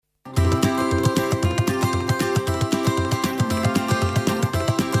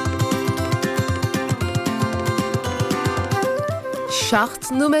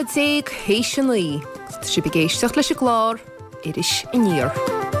Seacht núma 10 héisianaí, si begéisteach leis a glár, iris in níor.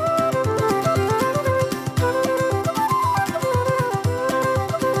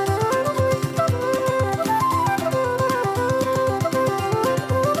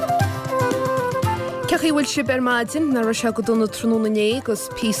 Bhfuil si bermaidin na ra se go donna tróna né gus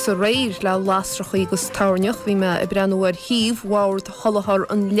pís a réir le lasracha gus táneach bhí me i breanúir híomh bháir tholathar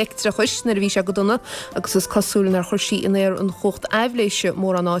an lectrachis na bhí se go donna agus is cosúil ar chuirsí in éir an chocht eibhléise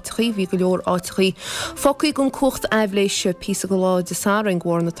mór an áitichaí bhí go leor áitichaí. Focaí gon chocht eibhléise pí a go lá de sára an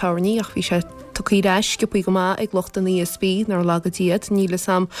gháir na táirní ach bhí sé tuí reis gopaí go má ag locht an ESB nar lagadiad níle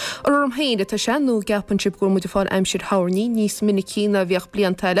sam ar am héine tá sé nó gapan sib gur muidir fáil aimsir háirní níos minicí na bheoh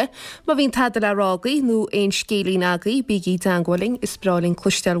blian teile, má bhín tadal le rágaí nó ein scélín agaí bíí dangwalling is brálinn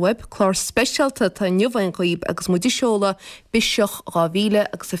clustel web chlár specialta tá nniuhain goib agus muidir seola biseach ráhíle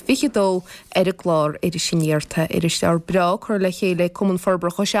agus a fichidó ar a glár idir sinnéirta idir ar bra chuir le chéile cuman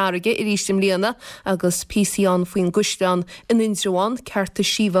forbracha seaige i rístim líana agus PCán faoin gusteán in Indroáin cearta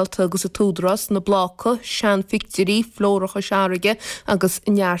sívalta agus a túdras na blácha sean fictorí flóracha seaige agus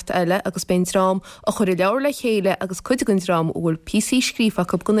neart eile agus benrám a chuir leabhar le chéile agus chuidegann rám bhfuil PC scrífa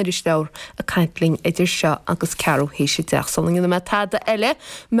go gunna isteir a caintling idir seo agus cearú hééis deachsaling in me tada eile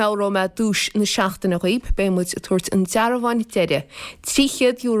méró me dúis na seachtainna roiib bémuid a tuairt an dearmhain deire.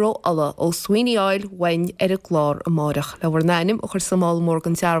 €3 alla ó Sweeney Oil wein ar a glár a márach le bhar naim ó chur samáil mór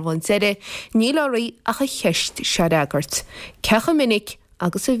an dearmhain deire ní leirí a chu cheist se agart. Cecha minic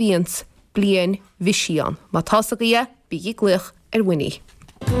agus a bhíons blian visíán. Má tásacha bíí gluich ar winní.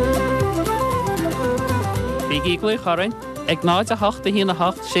 Bíí gluich harin, ag náid a 8 hína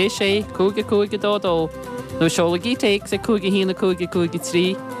 8 sé sé cúga cúga dódó. nó seolalaí teig a cúga hína cúga cúga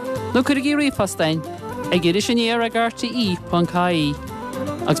trí. nó chuigí riomhfastein, ag iris sin éar a gartaí.caí.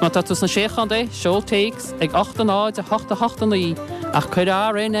 Agus má tatus na séchanda, seol teigs ag 8 náid a 8 8 ach chuir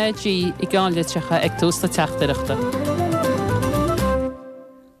RNAG i gáinletrecha ag tús na teachtareachta.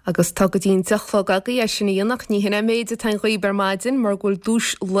 Agus tá go dtíon deachlog agaí a sinna dionach ní hinna méide tan ghaoib bermaidin mar ghfuil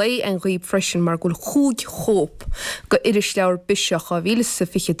dúis lei an ghaoib freisin mar ghfuil chúig chóp go iris leabhar biseach a bhíle sa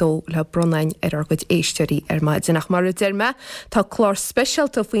fichidó le bronain ar agad éisteirí ar maidinach mar a derme tá chlár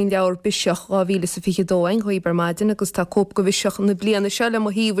speisialta faoin leabhar biseach a bhíle sa fichidó an ghaoib bermaidin agus tá cóp go bhiseach na bliana se le mo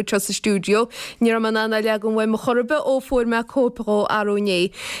híomh tro sa stúdio níor man anna legan bhaid mo chorbe ó fuair me cópará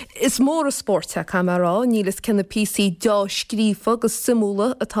aróné. Is mór a sportte camerará nílas cinna PC dá scrífa agus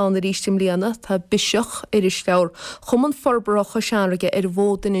simúla atá na rístim líana tá biseach iris leabhar chuman forbracha seaige ar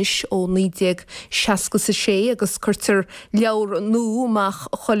bhódanis ó 1966 agus chuirtar leabhar nó mach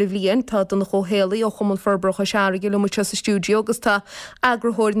choilmhlíonn tá donna chóhéalaí ó chuman forbracha seaige le muid sa stúdio agus tá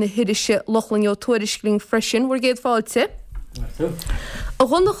agrathóir na hiiriise lochlann ó tuairiscling freisin bhar géad fáilte. A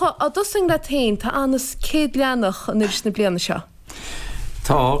ghunacha a dosing le tain tá anas céad leanach an iris na bliana seo.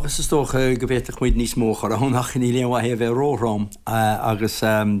 Tá, agus is tócha go bhéiteach muid níos móchar a honnach in íléon a bheith rórám agus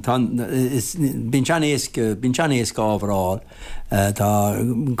bín teanéis gábhráil tá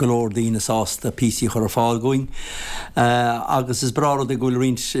golóir daoine sásta PC chur fáil going agus is brad a ghfuil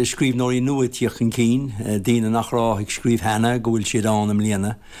rint scríbhnóirí nuatíoch an cín daoine nachrá ag scríb hena go bhfuil siad an am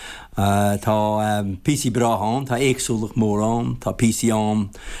líana. Tá PC brahan, tá éagsúlach mórán, tá PC an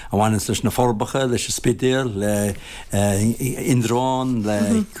a bhhainnas leis na forbacha, leis a spidéir, le Indroáin,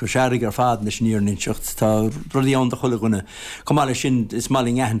 le chuseirigh ar fad leis níorninseocht, tá rudí an de chuile gona. Comáile sin is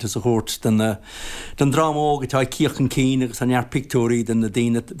máling ehananta sa chót den drámóga tá cíoch an cín agus an near pictóí den na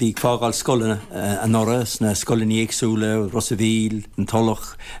daine bhí fágáil scoilena an noras, na scoilení éagsúla, Rosavíl, an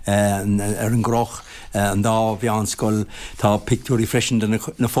tolach, ar an groch, an dá bhí an scoil tá pictóí freisin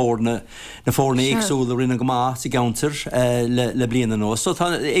na fórna éagsúla rinne go má sa gauntar le bliana nó. So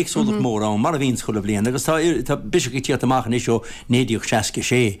tá éagsúlach mór an mar a bhíon scoil bliana, agus tá biseach í tíart amachchan is seo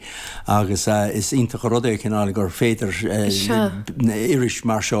 1966 agus is iontacha rudé cinál gur féidir iris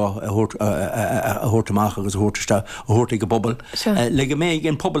mar seo a thuirtamach agus a thuirta go bobbal. Le go méid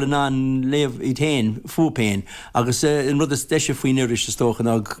an pobal in an léamh i tain fúpéin agus in rud is deise faoin iris is tóchan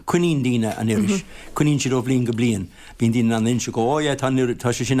ag cuinín díine an iris. Cuinín siad ó bhlíon go blian. Bíon díine an inse go óia tá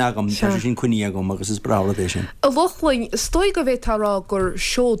sé sin agam, tá sé sin cuiní agam agus is brala é sin. A bhlochlainn, stoi go bheith tarrá gur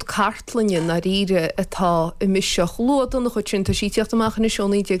seód cartlainn a ríre atá i miseach luadan nach chuin tá síteocht amachchan is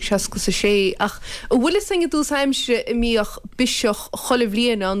seonaí ag 66 ach a bhfuil san dús heimsre i míoch biseach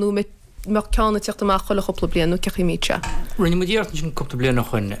choilmhlíana nó me ceanna teachta amach chola chopla blian nó cechi míte. Rinne mu díart sin copta bliana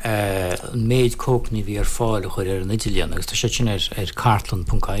chun méid cópní bhí ar fáil chuir ar an Idirlíon agus tá sé sin ar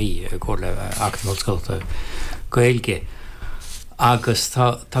cartlan.caí ggóir le actmhilscoilta gaeilge. Agus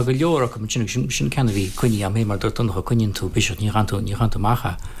tá go leorach sin cena bhí cuine am mé mar dúirtúnacha cuinn tú biseach ní chaanta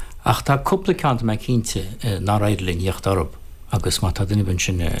macha ach tá cúpla ceanta me cínte ná Idirlíon íocht orb agus má tá duine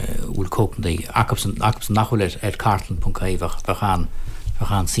sin bhfuil cópandaí acapsan nachhfuil cartlan.caí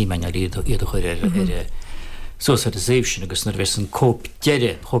bhechan símein a iad chuir sos a sésin agus na bheits an cóp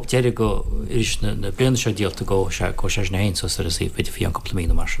deire go is na blian se díalta go se na hain sos a sí beidir fi an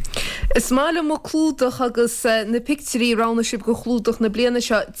complemína mar. Is máile má clúdach agus na picturí ránaship go chlúdach na bliana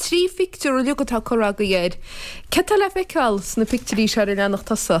seo trí picture a lugatá chorá go dhéad. Ceta le feiceáil na picturí se ar lenach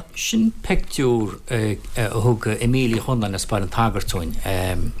tasa? Sin pictúr thug Emílí Chunlan na spáir an tagartóin.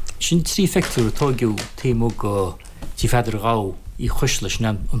 Sin trí pictúr tógiú téimú go tí feidir rá í chuisleis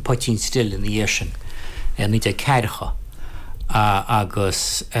an potín still in dhésin. Ní é ceiricha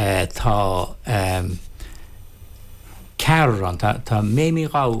agus tá cean tá méimi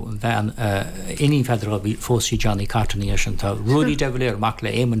rá bheith iní feidir bhí fósí Johnny Cartoní sin tá ruúí deviléir mac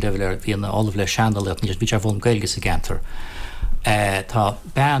le éman deviléir hí an olh le seandail ní bhí bhm gailgus a gentar. Tá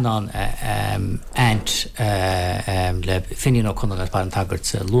ben an ant le finin ó chunna bar an tagart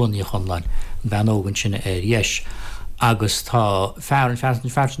Lúnaí Chunlan ben ógan sinna dhéis. Agus tá fearan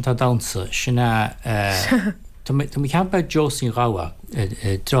tá dansa sinna tá mí ceappa Josie Ráha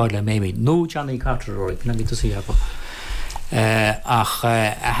dráid le méimi nó Johnny Carteróid na mí sí hepa. Ach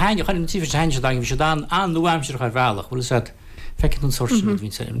a haine chuin tíh haine bhí se an nuaimseir ar bhealach bhfuil sé fecinn an source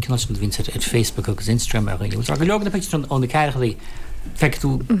vín ar Facebook agus Instagram a ring. Go legan na picture ón na ceirchaí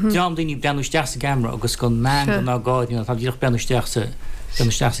feicú deam daoine benúisteach sa gamra agus go man go ná gáidína tá díoch benúisteach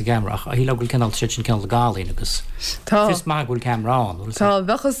sa gamra a hí leúil cenal sé sin cenal gálaín agus fis má bhfuil camrán. Tá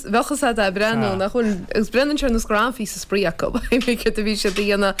bhechas a brenn nach chun gus brenn se nas grafí sa spríacob mé chu a bhí sé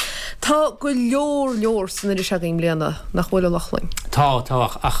dhéana tá go leor san idir se gim léana nach bhfuil lechlein. Tá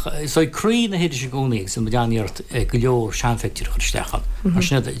ach sorí na héidir se gúnaigh san deaníart go leor seanfeictúr chustechan.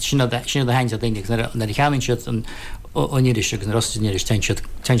 Sinna a haint a daine na cheann siad an oníris agus na rostínéiris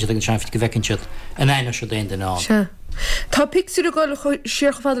teintsead an seanfeit go bhecinn an aine se daon den ná. Tá picú a gáil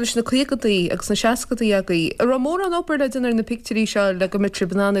siarcha fáidir na chuigadaí agus na seacadaí agaí. A mór an opair le dunar na picturí seo le go mitri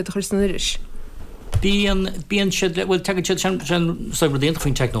banana a chus na iris. Bíon siad bhfuil te soibr déon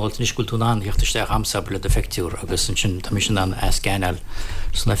chuoin technáil ní scultún an heachtaiste amsabla de feictúr agus sin tá sin an scanal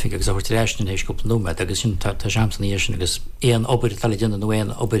san lefi agus áirtéisna éis go nóid agus sin tá seamsan sin agus éon obair tal déanana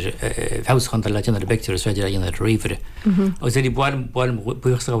nóhéon obair heáchan le déanana beictúr is féidir a dhéanana riomhre. agus é bhil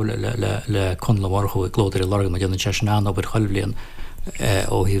buchsáil le chun le marthú glóidir lega a déanana se an obair choilblion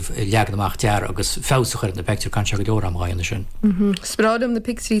ó híh leagad amach dear agus fésachair na picture can se go leor am gáinna sin. Sprádim na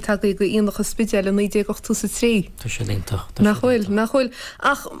picturí tá go íoncha spidéil a 9-3. Tá sé líntach. Nachhfuil.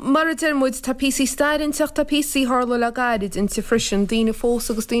 Ach mar a muid tá PC stairn teach tá PC hála le gaiid in sa frisin dína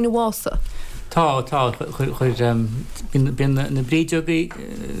fós agus dína bhása. Tá chuir bin na bríideogaí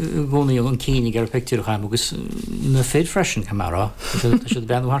gcónaí an cíine ar pictiúr chaim agus na féad freisin chamara sé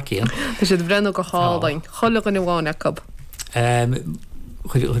brenn cían. Tá sé brenn go hádain, chola gan bháin cab.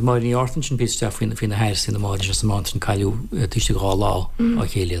 Chuid mar ní ortan sin bíteach fin na heir sin na máid sem man caiú tuiste gá lá á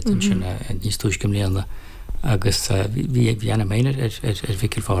chéliaad an sin níos túis gom léanana agus bhí anna méine ar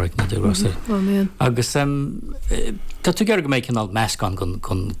bhicil fáric na dúrasa. Agus tá tú gar go méid cinál meascán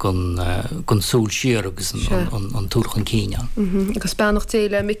gon súl siar agus an túchan cíine. Agus benach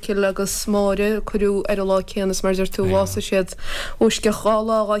téile miciil agus máire chuú ar a lá chéanas mar tú bhása siad óisce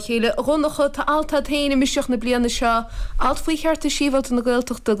chála á chéile. Runnacha tá alta taine miseach na bliana seo alt faoi cheartta síhil na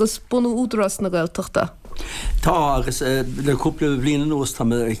gailteachta agus bunú údras na gailteachta. Tá agus leúpla bbliana nóos tá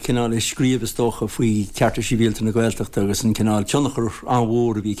cinál scríomhtócha faoi ceartta síbíalta na gailteachta agus an cinál teonnachar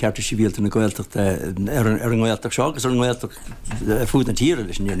anhór bhí ceartta síbíalta na gailteachta ar an gailteach seo agus ar an gailteach fúd an tíre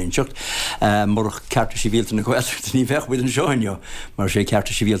leis níorlín seocht mar ceartta síbíalta na gailteachta ní bheithhuiid an seoineo mar sé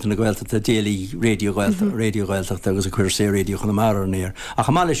ceartta síbíalta na gailteachta déalaí réideogailteachta agus a chuir sé réideo chun mar néir. A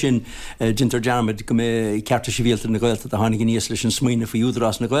chaáile sin dintar dearmid go mé ceartta síbíalta na gailteachta a tháinig níos leis an smaoine faoi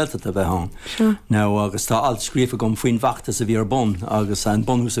údras na gailteachta bheith hán. Ná agus tá alt scrífa gom faoin bhachtas a bhí ar bon agus an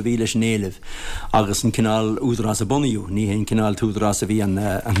bonús a bhí leis an éileh agus an cinál údras a bonniú, ní hén cinál túdras a bhí an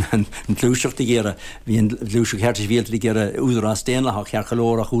tlúiseachta géire hí an lúiseach cheartta síbíalta géire údras déanalaach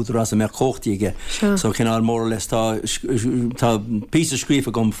chearchalórach údras a me chochtíige. So cinál mór leis tá pí a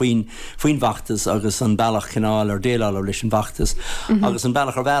scrífa gom faoin bhachtas agus an bailach cinál ar déáil leis an bhachtas agus an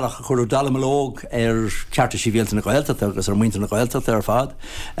bailach ar bhealach chuú dalamlóg ar ceartta síbíalta na gailteachta agus ar muinte na gailteachta ar fad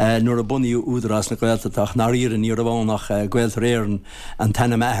nuair a bonniú údras na gailteach naíar an íar bhnach gailtar éan an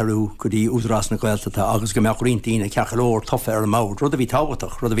tanna meharú go dtí údras na gailteachta agus go meach rintíine cearchalór tofa ar mád rud a bhí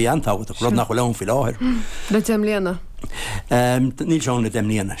táhaach rud a bhí antáhaach rud nach bhfuil fi láthir. Le dem léana. Níl seánna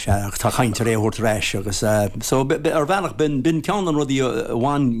demlíana se tá chaintar réhort réis agus ar bhenach bin cean an rudí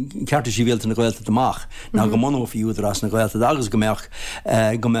bháin ceartta síbíalta na gailteachta amach ná go mó fiú údras na gailteachta agus go meach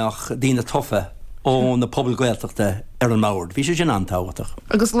dína tofa ó na pobl Gaeltachta an máir. Bhí sé sin antáhaach.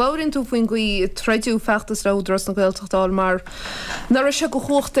 Agus láirinn tú faoin goí treidú feachtas rádras na Gaeltachtáil mar nar se go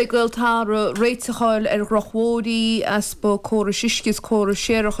chóchta Gaeltára réiteáil rochhóí as ba córas iscis córas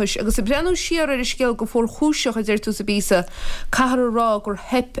séirechas agus I brenn siar is scéal go fór chúiseach a dúirtú sa bísa cahrará gur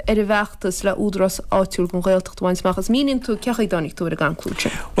hep a bheachtas le údras áitiúil go Gaeltachthaintach míonn tú cechaí dánig tú a gangclúte.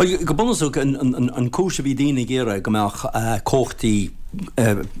 Well, go bonasú an cúise bhí daine géire gomeach cóchtaí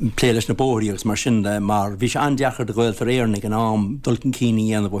pléiles na bóíogus mar sin mar bhí sé andeachar de Gaeltar éarnig an am dulcin cíine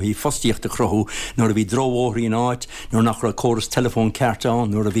dhéanamh hí fostíocht a chrothú nuair a bhí dróhóirí an áit, nuair nach ra córas telefón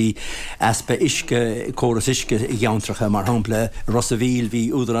ceartán, nuair a bhí aspa isce córas isce I gceantracha mar hampla Rossaville bhí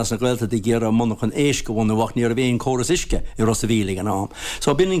údarras na Gaelta de géar a monach an éisce bhna bhacht níor a bhíon córas isce I Rossaville an am.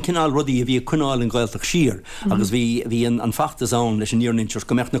 So bin in cinál rudaí a bhí cunáil an Gaeltach sír, agus bhí an fachtas an leis an níornintir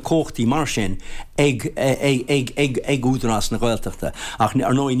go meach na cóchtaí mar sin ag údarras na Gaeltachta. Ach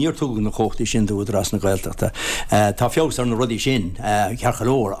ar nó níortúgan na chóchtaí sin údarras na Gaeltachta. Tá fios ar na rudí sin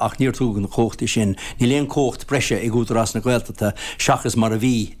cearchalóir ach níortúgan na chóchtaí sin. Ní léon cócht breise ag údarras na Gaeltachta seachas mar a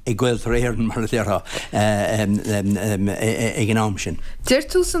bhí ag Gaeltar éireann mar a dheartha ag an am sin. Deir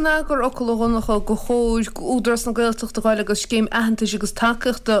tú san agur ocológannacha go chóir údras na Gaeltachta gáil agus céim ahantais agus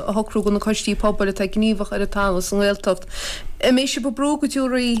takeachta a hocrúgan na coistí pobl a gníomhach ar a tálas an Gaeltacht. Mé sé brú go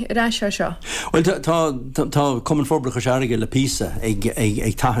dúirí ráise seo? Well, tá cuman forbracha seige le písa ag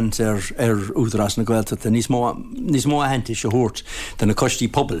tahant ar údarras na Gaeltachta níos mó ahantais se thuirt den na coistí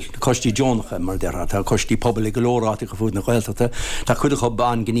pobl, na coistí Jonacha mar deartha, tá coistí pobl ag golóráte go fúd na Gaeltachta, tá chuideach ob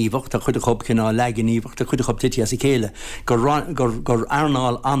an gníomhach, tá chuideach ob cinná le gníomhach, tá chuideach ob tití as I céile, gur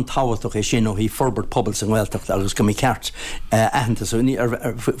arnáil antáhaach é sin ó hí forbert pobl san Gaeltachta agus go mí ceart ahantas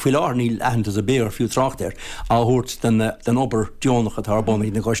fuil ár níl ahantas a béar fiú tráchtéir á thuirt den obair Jonacha tá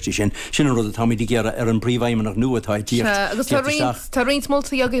bonnaí na coistí sin an rud tá mí géara ar an príomhhaimimeach nuatá tíocht. Agus tá réint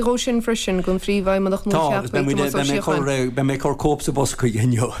molta ag ró sin frisin gon príomhhaimimeach nuacht. Ben mé cór cóp sa bos chuig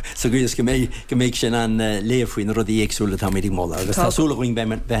gneo, so gúis go méid sin an léomhfuoin na rudí éagsúla tá mí móla. Agus tásúlaghing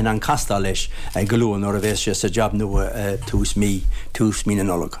ben an castá leis goúin ar a bheits se sa job nua tús mí na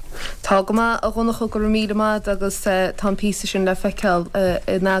nólacha. Tá go a ghunacha gur míle agus tá písa sin le feiceáil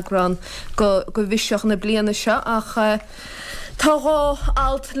in agrán go bhiseach na bliana seo ach Tá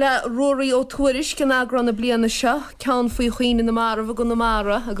alt le roirí ó tuairis cin agran na bliana seo, ceann faoi chuoine na mara bh go na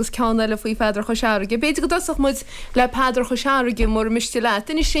mara agus ceann eile faoi feidir chu seaige. Beidir go dasach muid le peidir chu seaige mar miste le.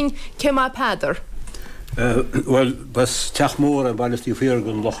 Duine sin cemá peidir? Well, bas teach mór an bailistí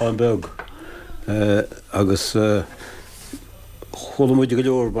fiorgan locha an beg agus chola muid go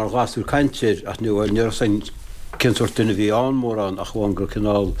leor mar gasú cantir ach nu bhfuil near san cinsirt duine bhí an mór an ach bhain gur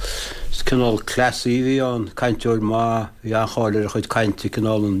cinál clasí bhí an canteúil má bhí anáir a chuid cainte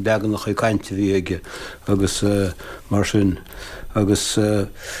cinál an began nach chu cainte bhí aige agus mar sin agus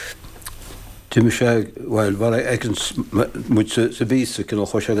Tuimi sé bhfuil bhar ag muid sa bísa cinál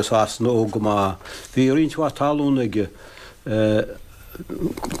chuis agus as nó go má bhí rionthá talún aige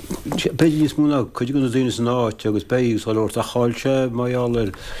Beidir níos múna chuid gona daoine san áit agus bégus á leir a cháilte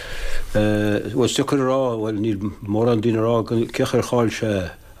maiáir bhfuil suchar rá bhfuil ní mór an duine rá cechar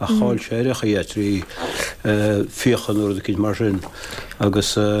cháilte a cháilte éirecha é trí fiochan úair a cinn mar sin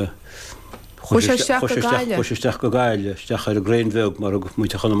agus chuisteach go gaile steach ar a gréinmheh mar agus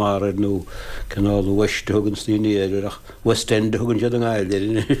muinte chuna mar ar nó canál West thugann sníí ach West End thugann siad an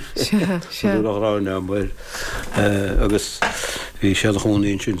gáil rána mar agus bhí sé a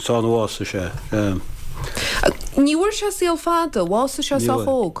chunaíonn sin sáhása sé. Níor se síal fada, bhása se sa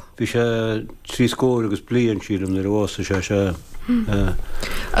thóg? Bhí sé trí scóir agus blian siadm ar bhása sé.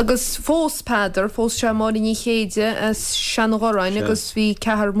 Agus fós peidir, fós se mar ní chéide as sean goráin agus bhí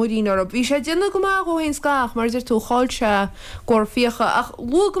cethar muín ar. Bhí sé déanana go má go hén scach mar idir tú cháilte gur fiocha ach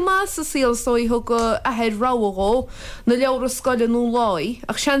lu go más sa síal sóí thug a head ráhá na leabhar scoile nó láid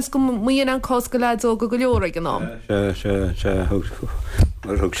ach seans go muon an cás go leadó go leor ag an ná.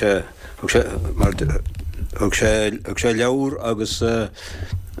 Thug sé leabhar agus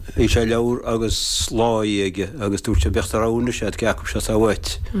í sé leabhar agus sláí aige agus dúirt sé beachtarrána sé ceacu se sa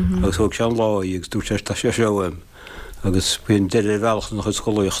bhait agus thug sé an láí agus dúirt sé tá sé seoim agus bhíon deidir bhealach nach chu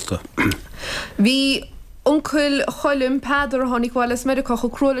scoíochta. Bhí Uncle cholim peidir tháinig bhil America chu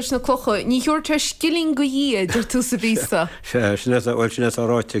cruúlis na clocha, ní thuirte skilling go dhéad idir tú sa bísa. Bhfuil sin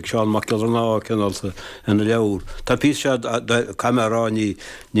áráiteigh seán mac le ná cinálta ina leabhar. Tá pí se camerarání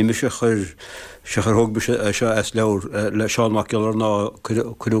ní mi se chur thugbe se as leabhar le seán mac le ná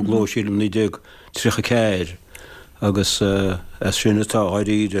chuú glóisiúm ní déag trícha céir agus sinnatá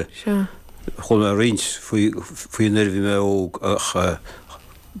áíide. Chun a rins faoi nervhí mé óg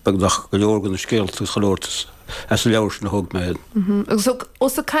bagdach go leorgan scéalt chalótas as leabhar na thug méid. Agus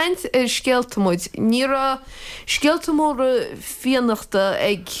os a caiint scealtamid, ní a scealtamóra fianachta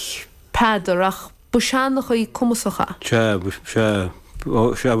ag pedar ach buseanach í cumasacha. Se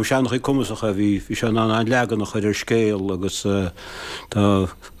seannach í cumasacha bhí se an legan nach chuidir scéal agus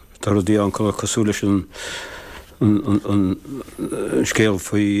tar a dí an cosúla an scéal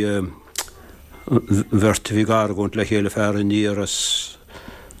faoi bhirta bhí gar gúint le chéile fear a níras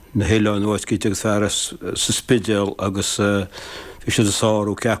na héile an bhhaid agus fearras sa spidéal agus bhí sé a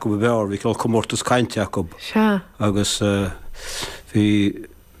sáú ceacu bear, bhí ceil commórtas caiinteacu agus bhí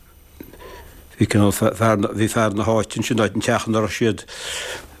fear na háitin sin náid an teachan ar siad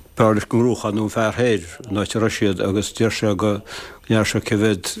bearlis go rúchan nún fear héir náid ar siad agus tíir se go near se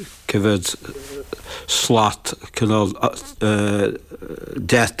cefid slát cinál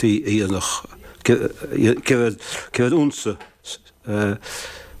détaí íonach cefid únsa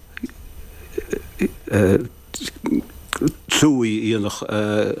súí íonach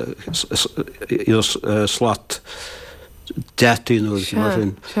slát détaíú mar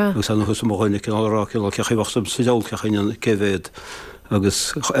sin agus an chus mhainnig cin árá cin cechaíhachtam sidolcechan ceféad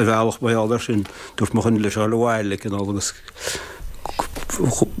agus bhealach maiáir sin dúirt mo chuine leis le bhhaile cin agus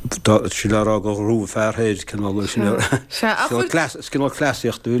si le go rú fearhéid cin cin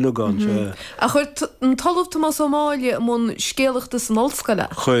cláíocht bhí gan. A chuir an talamh Tomás O'Malley mún scéalachtas an olscoile.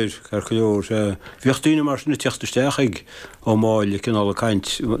 Chuir ar go leor bhíochttaíine mar sinna teachtasteach ag O'Malley cin á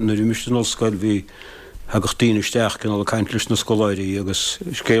caiint na mis an olscoil bhí agus tíineisteach cin á caiint leis na scoláirí agus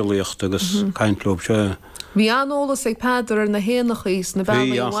scéalaíocht agus caiintlób se. Bhí anolalas ag pedar na héanachís na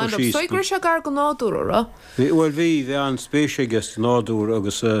bhealí Soigur se gar go nádúra? Bhfuil bhí an spéisigus nádúr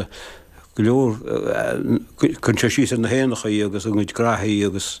agus go leor chun sé síos na héanachaí agus an gcuid grathaí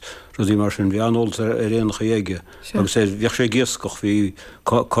agus rudí mar sin bhí anolalas ar réanacha dhéige. agus bhíoh sé ggéascach bhí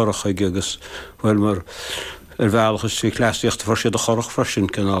chorachaige agus bhfuil mar ar bhealachas sí cláíocht for siad a chorach freisin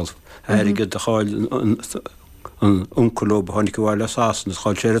cinál. Airige de cháil an uncolób hánig go bhile sásan,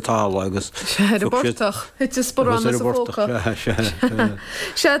 cháil sé atála agus. Bortach, it's sporán sa fóca.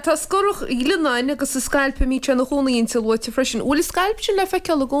 Se tá scorach ílenáin agus is scailpe mí te na hónaíon til bhte freisin. Bhfuil scailp sin le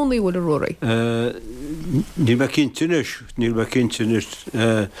feice le gcónaí bhfuil a róraí? Níl me cinntinis,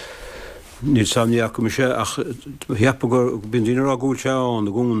 níl samníach go se ach heappa gur bin díine a gúil seán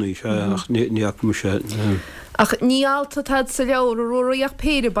na gcónaí se ach níach mu se. Ach níalta tad sa leabhar a róraíach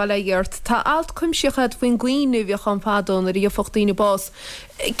péire bailla dheart, tá alt cuimseachad faoin gcuoine bhíoch an fádón ar íofochtaíine bás.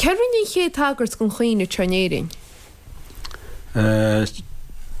 Ceirinn í ché tagart gon chuoine trenéirin? Tá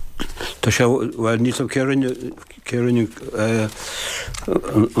se bhfuil níos ceirinn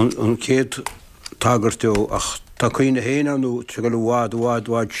an céad tagartú ach tá chuoine héananú te go bhád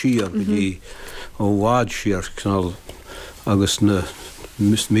siar go dtí ó bhád siar agus na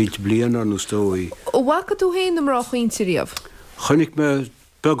mílt blianar nó stóí. Ó bhacha tú héanam rá chuointe riamh? Chnig me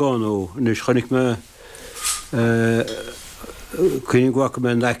beagánó, nus chnig me chuoine ghacha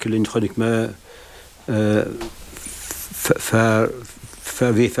me necilinn chnig me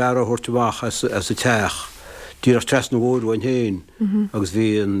bhí fear a thuirtúach as a teach. Díar tres na bhórhain héin agus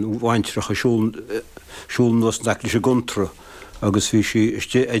bhí an bhaintreach a siúlan was necilí sé guntra. agus bhí si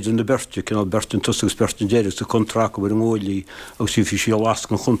éidir na berte cinál bertin tusagus bertin déireach sa contra go bhar an ggóilí agus sí sí las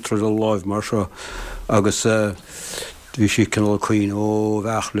an chuntra le láimh mar seo agus bhí si cinál chuoin ó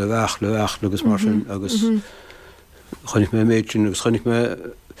bhechla agus mar sin agus chunig mé méidsin agus chunig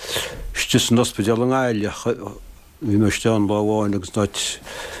mé stis an ospidéal an gáile bhí me steán láháin agus náid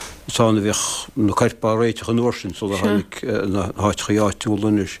sána bhíoch na caiirpá réiteach an uairsin so hánig na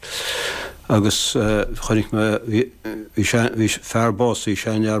háitchaáitúlanis. agus chunig me bhí fearbásaí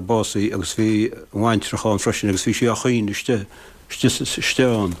seine ar básaí agus bhí bhaintreachán freisin agus bhí sé a chuoine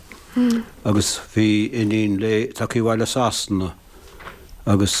steán agus bhí inon le takeí bhile sásanna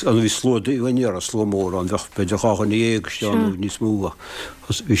agus an bhí slódaí bhainnear a slómór an bheith beidir cháchan éag steanú níos múa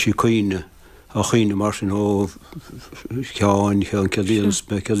bhí sé chuoine a chuoine mar sin ó ceáin an celíons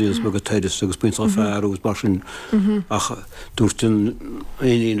me go teidir agus buint an fear agus mar sin ach dúirtin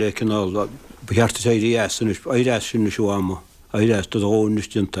aon le canál beheartta éidirhéas sin na seoama éidirhéas do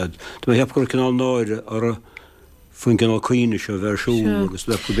ónistintad. Tá heap gur canál náire ar faoin canál chuoine seo bhersú agus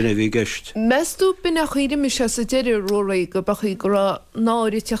le go bine bhí geist. Meú bina chuide me se sa deidir róraí go bachaí go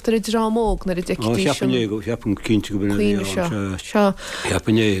náirí teachtar i drámóg na i d heapan cinnte go bine seo.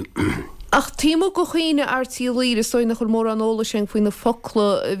 Heapané. Ach tímo go chuoine artíí is stoin nach chu mór anóla sin faoin na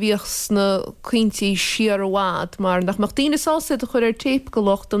fola bhíochs na cuintí siar bhád, mar nach mar tíine sása a chuir ar téip go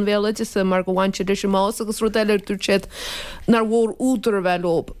locht an bhéile is mar go bhaintse de sem más agus rodéir dúirtsead nar bhór údar a bheith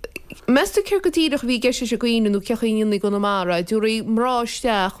lob. Meiste ceir go tíireach bhí geise se gooine nó cechaíonna go mara, dúirí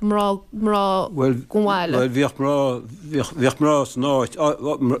mráisteach mrá goháile. Well bhíoch mrá náit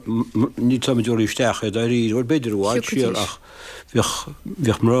ní tamúirí steach a rí bhil beidir bháid siar ach bhíoch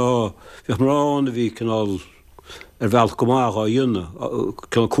mrán a bhí canál bhhealth go mága dionne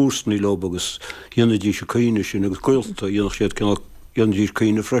cin cuasaí lob agus dionne dí se cíine sin agus coilta dionach siad dionne dí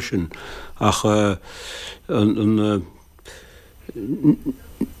cíine freisin ach an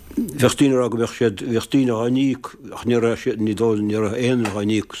Bhechttíine a go bheith siad bhechttíine aníic ach ní dul ní éana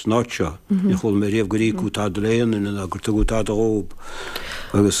aníic snáitse í chuil mé réomh goríú tá léanaan a gur tuú tá ób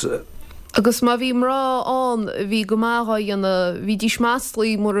agus má bhí mrá an bhí go mága dhéanana bhí dís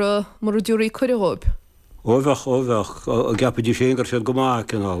measlaí mar a dúirí chuireób. Óbheach a gapadí ségar sé go má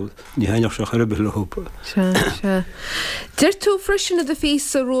cinál ní heineach se chuirbeh leúpa. Dir tú freisinna de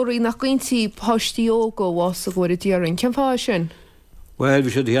fís a róí nach gcuintí páistí óga bhás a gcuir dearann, cean fá sin? Well,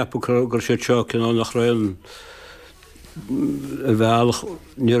 vi sé heappa gur sé seo cin nach raon bhealach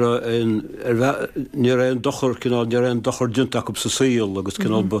ní an dochar cinál ní an dochar dúntaach op sa síl agus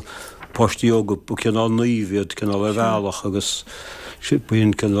cinál páistíoga bu cinál naíomhiad cinál bhealach agus si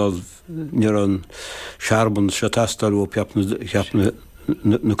buon cinál ní an seaarban se testalú peapna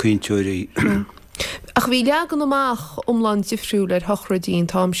na cínteoirí. Ach bhí leagan amach omland difriúil ar thochradín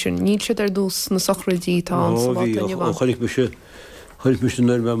tám sin, níl siad ar dús na sochradí tám sa bhá. Chuir mis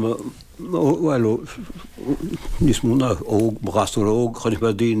me níos múna óg gasú óg chunig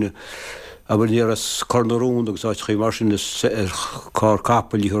me díine a bfuil ní as carnarún agus áit chu mar sin cá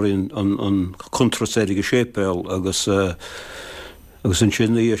capelí thuín an contraséige sépéil agus an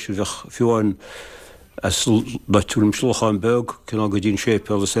sinna é se bheith fiúáin as leitúm slochan beg cin go dín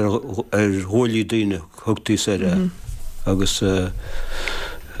sépéil ar hólí daine thugtaí sé agus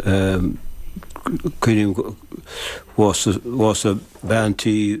Cuinim was a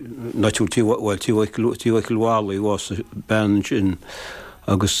bandtí natúrtíhhailhálaí was a band in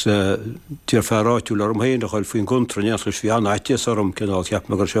agus tíar fearráitiúil ar héana chuil faoin guntra neachlis bhí anaitis orm cinál ceap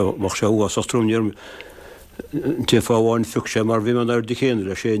me gur mar se was trúmníir tí fáháin fi sé mar bhí man ar de chéanana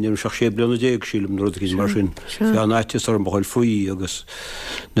le sé níor seach sé blianana déag sílim nó cin mar sin anaitis orm bhil faoí agus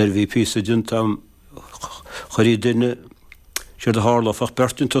nar bhí pí a dúntam choirí duine sé a hálafach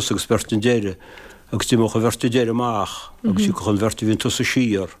bertin tus agus bertin déire agus tí mocha vertu déire máach agus sí chun vertu hín tusa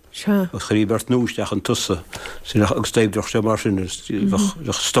síar agus choí bert núisteach an tusa sin agus déibdroch sé mar sin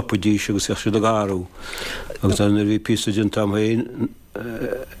stoppadí agus sé a garú agus an bhí pí din tam in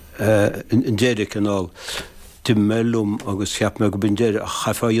déire canál tim mellum agus cheap me go bin déire a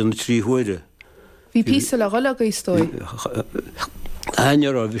chaá an trí huire. Bhí pí le gola go stoi.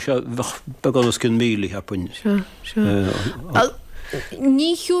 Ainear bhí se beganas cin mílí hepain.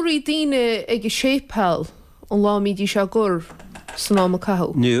 Ní thiúí daine ag sépel an lámídí se gur san ná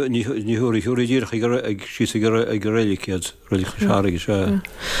caú. Ní thuúí díirech ag sí ag réilicéad réiliche seige se.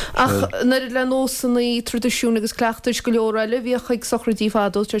 Ach na le nósannaí tradiisiún agus cleachtas go leorile bhíoch ag sochradí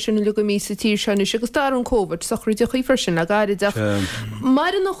fádul tre sinna le go mí sa tír sena agus dar an COVID sochradí chuí freisin a gaiideach.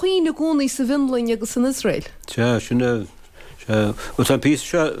 Mar an nach chuoine gúnaí sa bhinlainn agus san Israel. Sinna tá pí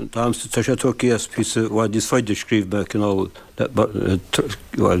tá sé Turkías pí bhil dís feidir scríb me cinál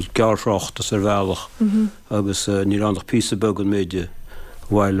gearrácht a bhealach agus ní annach pí began méide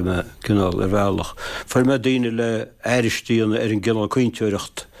bhile me cinál ar bhealach. Fuir me daine le airistííanna ar an gginál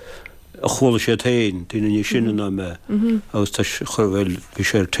cuinteoireacht a chola sé tain duine ní sinna ná me agus tá churhfuil bhí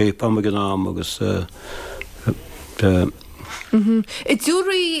sé tape am gan am agus I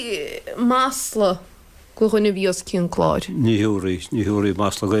dúirí másla go chunne bhíos cían chláid. Ní thuúí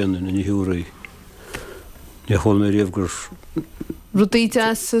másla gaanna ní thuúí. Ní chol mé riamhgur Rudí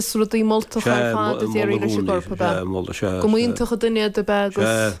deas rudí moltach fád éirí se gorpa go muontacha duine de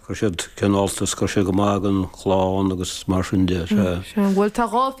begus. Chu siad cináltas chu sé go mágan chláán agus mar sin dé. Bhfuil tá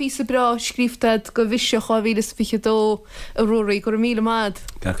ráí sa bra scríbtead go bhíse cháhílas fichadó a ruúraí gur míle mad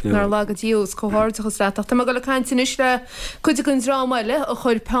nar lágad díos choáirtachas leach. Tá go le caiintin is le chuide gon rámáile a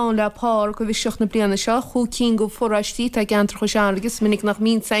chuir pán le pá go bhíseach na blianana seo chu cí go forráistí a gantar chu seanlagus minic nach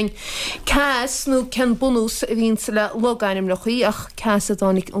mín sein Cas nó cen bunús a bhín le loganim le chuí ach Cas a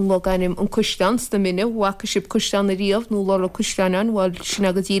dánig an loganim an cuistean na mine bhacha sib cuistean na riamh nó lá cuisteanan bhil sin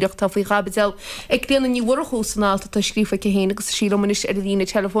agad díireach tá faoi gabadel ag léana ní bhharchó sanálta tá scrífa go héana agus sílammanis ar a dtíine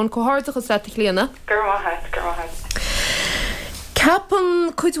telefón choáirtachas le léana.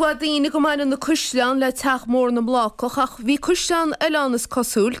 Capan chuidhdaíine go maidin na cuisteán le teach mór na blách ach bhí cuisteán eileannas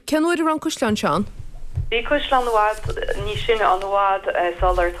cosúil ceanúir an cuisteán seán? Bhí cuisteán bhád ní sin an bhád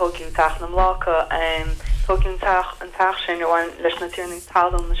sálar tógiú teach na mlácha tógiún teach an teach sin bháin leis na tíirna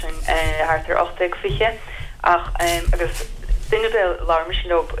talm sin hartar 8 fiche ach agus Dunnebel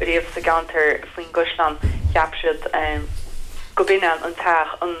larmloop réef sa ganter faoin Goslan ceapsiad go bin an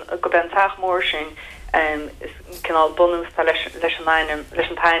taach go ben taach mór sin is canál bonús leis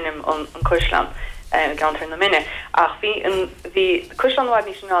an tainim an Cuslan ganter na minne. Ach hí Cuslanháid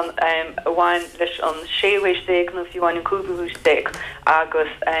ní sin an bhhain leis an séhhéisteigh nó fiúháin an cúbústeigh agus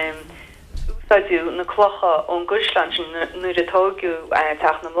úsáidú na clocha ón Guslan sin nuair atógiú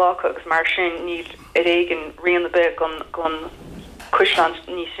taach na mlácha agus mar sin níl réigen rion na be gon Cuslan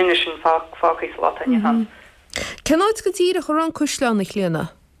ní sinne sin fácaí láta han. Cenáid go dtíire chu an Cuslan na chléana?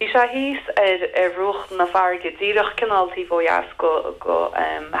 Bhí sé híos ruch na farge díireach cináltaí bhóheas go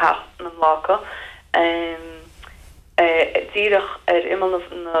na mlácha. Díireach imime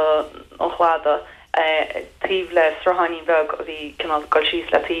na chláda tíh le srahaní bheg a bhí cinál go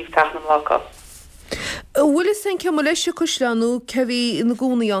síos le tíh teach na mlácha. Bhfuil is san ce leis Cuslanú ce bhí na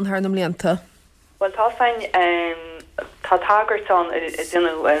gúnaí an thar na mléanta? Well tá féin tá tagartán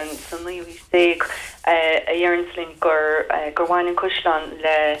duine san nuí steig a dhearnslinn gur bhhain an Cuslan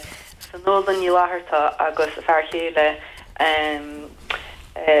le sanólan ní láthirta agus a fearchéile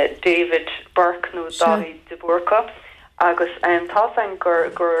David Burke nó David de Burka agus tá féin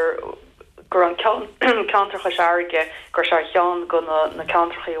gur an countercha seaige gur se chean go na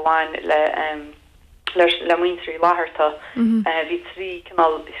counterchaí bhhain le muintrí láthirta hí trí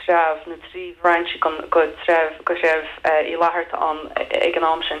canál sreibh na trí bhreintse go sreibh I láthirta an ag an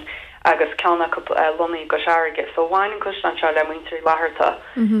am sin agus ceanna lonaí go seaige, so bhhain an Cuslan seo le muintrí láthirta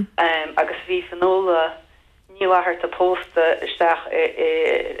agus bhí fanóla ní láthirta pósta isteach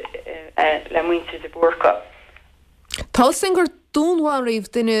le muintrí de Burka. Tá sin gur dúnhhaíomh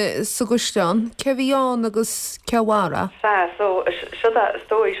duine sa Guslan, ce bhí an agus cehhara? So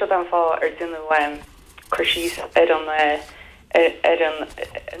stóí seo an fá ar duine chusís na daoine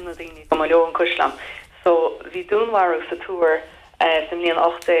go leo an Cuslan. So bhí dúnhharú sa túr sa mlíon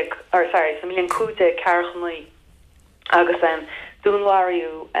 8 sa mlíon 5 carchaí agus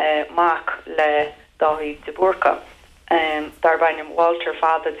dúnhharú mac le David de Burka darbainnim Walter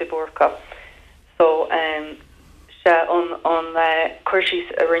Fada de Burka. So se an chusís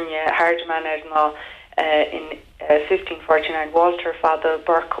a rinne hardman ná in 1549, Walter Fada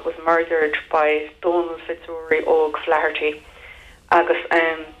Burke was murdered by Donald Fitzroy og Flaherty. Agus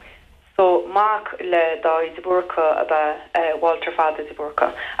so Mark le David de Burka about Walter Fada de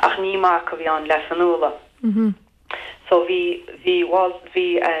Burka. Ach ní Mark bhí an le fanúla. So hí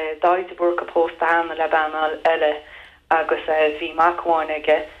David de Burka posta hanna le banal eile agus hí Macháin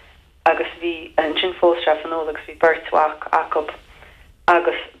aige agus hí an sin fóstra fanúla agus hí Bertwach acab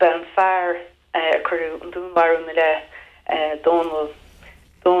agus ben fear curú an dúnharú na le Donal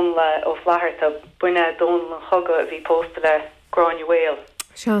ó Flaherty buine Donal an chugga a bhí posta le Gráinne Whale.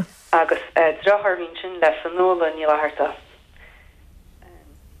 Sure. Agus drochar hín sin le fanóla ní láthirta.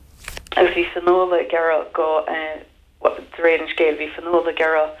 Agus bhí fanóla gera go réan scéil bhí fanóla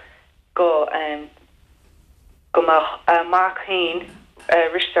gera go Mark Hain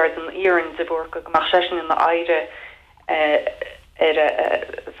risteart an Ian de Burka go mar sesin in na aire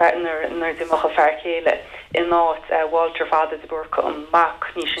nar de mocha fearchéile in náit Walter Fada de Burka an Mark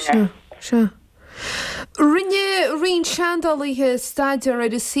ní sin. Sure. Rinne rion seandálaithe staidir ar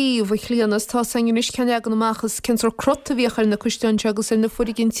síomh chlíanas tá san is cenne an amachchas cintar crota bhíochar na Cuisteáin agus ar na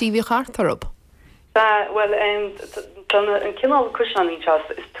fuiginn tíhí chartarb. Well an cinál Cuisteáin is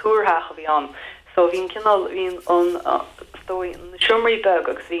túrthacha bhí an, so hín cinál hín an stoi na siúmarí beg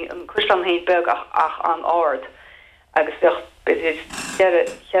agus hí an Cuisteáin héad beg ach an áard agus bheith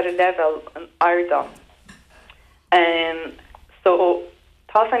chear level an airda. So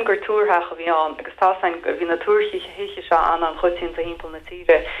tá san gur túrthacha bhí an agus tá san bhí na túrthaíche se an chutín a hímpel na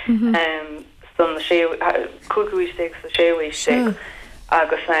tíre san cúguísteigh sa séhhéisteigh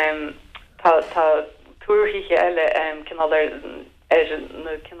agus tá túrthaíche eile cinál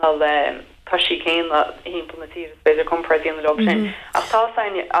na cinál taisí céanna hímpel na tíre beidir compra díana le sin ach tá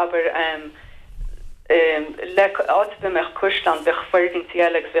san aber le áit meach Cuisteáin bheith fergintí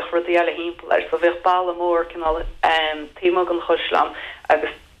eile bheith rudí eile hímpel so bheith bailla mór cinál tíime an Cuisteáin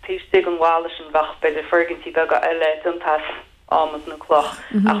agus tíiste an bhála sin bheith beidir fergintí bega eile duntas ámad na cloch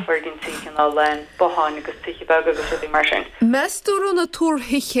ach fergintí cinál boháin agus tíche bega agus ruí mar sin. Meúú na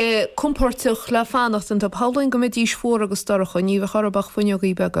túrthaíche compórteach le fannacht an tá hálainn go méid díos fuór agus starcha ní bheith charbach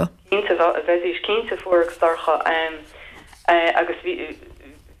funeogaí bega. Cínta bheith cínta fuór agus starcha agus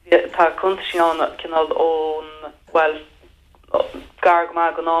tá contaisiána cinál ón well gar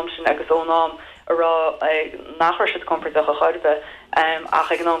má go nám sin agus ón nám ará nachir siad compórteach a chuirbe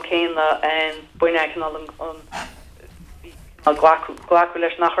ach ag nám céanna buine cinál an glacu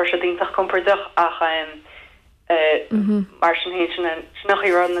leis nachir siad díntaach compórteach ach mar sin hé an nach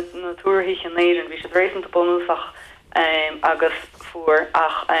ran na túhí an éidir bhí sé rééis bonúsach agus fuair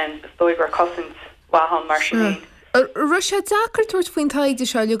ach stoigur cosint wahan mar sin. Ru sé dachar tuairt faoin taide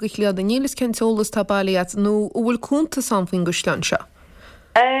se le go chléad a nílas ceolalas tá bailíad nó bhfuil cúnta san faoin Guslan se.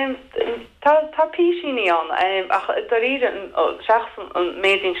 Tá píisiní an ach doíad seach an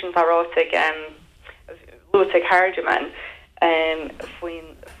médín sin tárátig lutig hairdeman faoin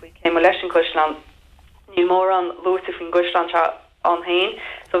céim leis an Guslan ní mór an lutig faoin Guslan se an hain,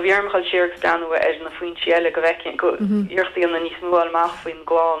 so bhíarmchail siar ganú na faoin siile go bhhecin go iirtaí an na níos múil amach faoin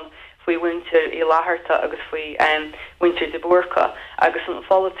gláán faoi winter I láharta agus faoi winter de Borca agus an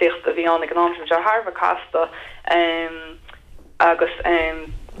fátíocht a bhí an ag an ar Harbh casta agus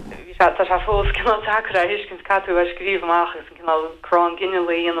tá fós cinál take a hiiscin catú a scríomh amach agus an cinál crán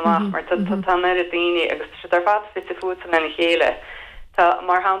Guinealaí an amach mar tá mer a daine agus sé ar fat fit fuúta lena chéile. Tá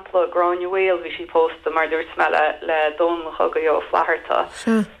mar hapla Gráinhil bhí sí post mar dúirt me le dónach go jo flaharta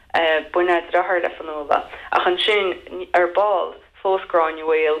buine drahar le fanúla ach an sin ar ball fós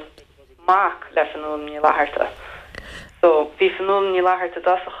Gráinhil mac le fanúm ní láharta. So bhí fanúm ní láharta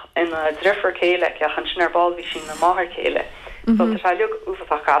dasach in a drifar céile ach an sin ar ball bhí sin na máthar céile. So tá sé leog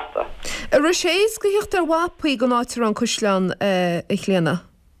ufa casta. Ru sééis go hiocht ar wapaí go nátar an Guslan I chléana?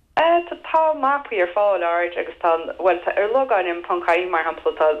 Tá mápaí ar fáil áid agus tá bhfuil ar logáim pancaí mar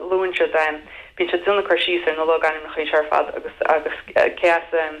hapla tá luúinse bín se duna chu síos ar na logáim na chuí searfad agus ceas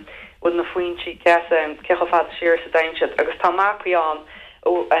bud na faointí ceas cecha fad siir sa daimsead agus tá mápaí an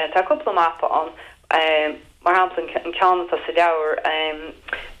tá coppla mapa an mar hapla an ceannata sa leabhar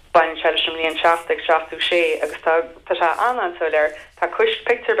bain se sem líon 16 sé agus tá se anantóir tá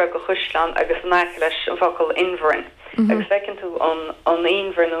picture be go Guslan agus neic leis an focail inverin. agus fecinn tú an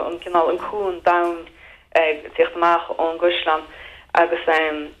inverin an cinál an cún da tíochtach an Guslan agus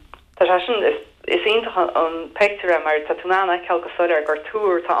tá se sin is ionintach an picture mar tá túna ceil go soir gur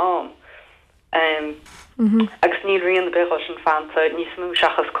túr tá an. Agus ní rion be sin fanta níos mú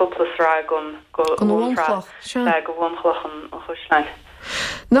seachas cúplasrá go bhhanchlach an Guslan.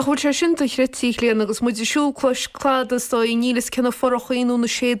 Nach bhfuil sé sin chrétíí léana agus muidir siúclais cládas tá I nílas cena forchaíú na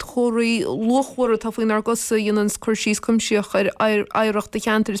séad choirí lochhra tá faoin ar gosa dionan chuirsís cumseoch ar éireachta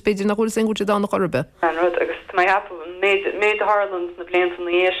cheantar is beidir nach bhfuil san gúte dánach orbe. Anrod agus mé méid Harland na blian san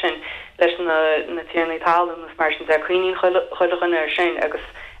é sin leis na tíanana Tálan na mar sin decuoín chuilechan ar sin agus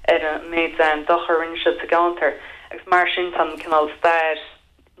ar méid dochar se a gantar agus mar sin tan cinál stair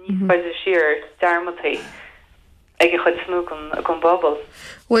níos beidir siar dearmataí. Ag chud smú gon bobbal.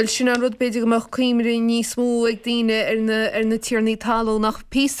 Well sin an rud beidir goach cuiimre níos mó ag daine ar na tíarnaí taló nach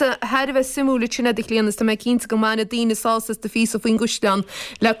písa heir bheith simúla sinna ag léanas tá méid cinnta go mána daine sásas de fís faoin Guslan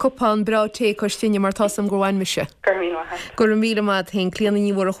le cupán braté chuirtíine mar tásam gohhain meise. Gur míle má hen cléanana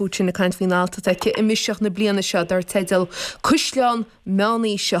ní bhar a chuúte na caiint finálta teice I miseach na bliana se ar teidal Guslan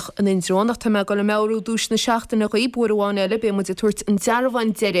meáníiseach an indrónach tá me go le meú dús na seachtainna go íbúháin eile be mu tuairt an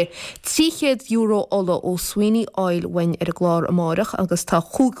dearmhain deire €300 ola ó Sweeney Oil wein ar a glár amárach agus tá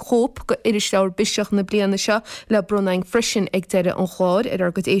chóp go iris leabhar biseach na bliana se le brunaing frisin ag deire an chláir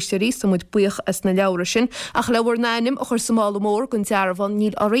ar go éisteí sa muid buoch as na leabhar sin ach lehar náim a chur Somála mór gon dearmhan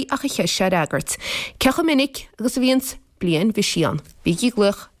níl orí a che sé agart. Cecha minic agus a bhíons blian bhí sian. Bíí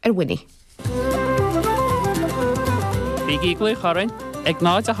gluch ar winni. Bíí gluch harin ag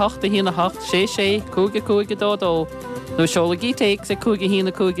náid a 8 hína 8 sé sé cúige dó nó seolalaí teig sa cúige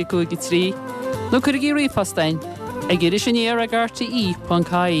hína cúige trí nó chuigí riomhfastein ag idir sin éar a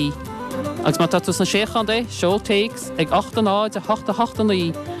gartaí.caí. Agus má tatus na séchandé, seol takes ag 8 náid a 8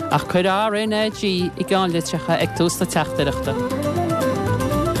 naí ach chuir RNG I gán litrecha ag tús na teachtareachta.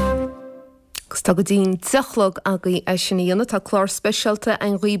 Tá go dtín techlog agaí sinna dhéanana tá chlár speisialta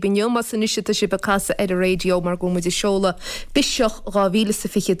an ghuiibineo mas san isise si becasa ar a radio mar go muidir seola biseach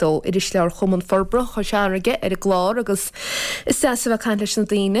 2022 idir lear chuman forbra chu seaige ar a glár agus is bheith caiin leis na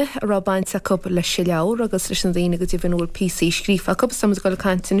daine a rábaint a cup le se leabhar agus leis na daine go dtí bhfuil PC scrífa cup sam go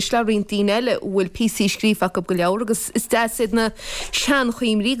caiintin is le rion daine eile bhfuil PC scrífa cup go leabhar agus is dead na sean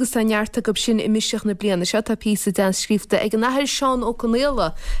chuimrí agus tá neartta go sin I miseach na bliana se tá PC den scrífta ag an nathir seán ó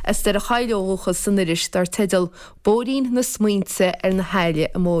conéla is ar a chailócha san iris dar teidal bórín na smuointe ar na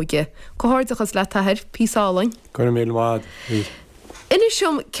heile a móige. Cohardachas le tathir písálainn. Gur mé mád. Inis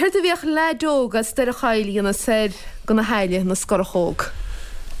siom ceir a bhíoch ledógas dar a chailí na sé go na heile na scorchóg.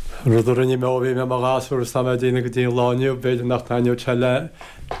 Ruúrinní méhí me marráú sam dína go dtíon lániu beidir nach tainú teile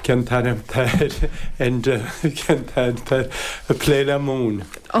cintanim teir inde cintain a pléile mún.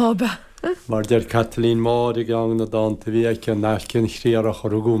 Mar deir Catalín mád I gang na dáanta bhí cin necinn chríar a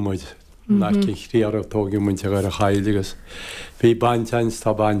chorugúmuid. ná chríar tógi muinte ar a chailegus. Bhí baintein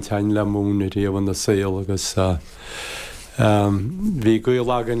tá baintein le múna riomh na saoil agus bhí go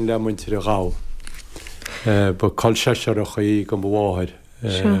legan le muinte a gá. Ba col seisiar a chuí go bháir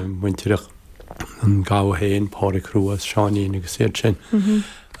muinte an gá héin pára cruúas seáín agus sé sin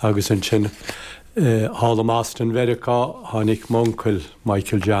agus an sin hála Aston Verica hánig Moncail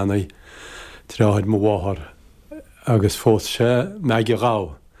Michael Janney tráid mo bháthar agus fós sé me gá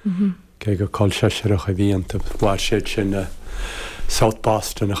cé go col seisiar a chu bhíanta bhhair sé sin South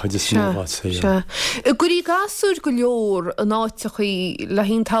Boston a chuidir sná sé. Gurí gasúr go leor an áite chuí le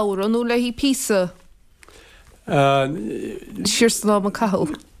hín táir anú le hí písa siir lá a cail.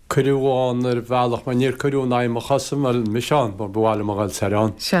 Curúháin ar bhealach man níor curú naim a chasam ar misán mar bháil a gáil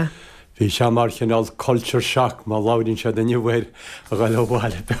serán. Bhí se mar chinál culture shock má láirn se den nniuhir a gáil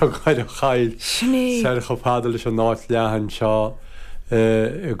bháil beáil a chail. Ser go fádal leis an náit lehan seo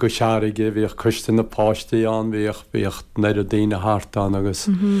go seaige bhíoh chuiste na páistí an bhíoh neir a daine háartán agus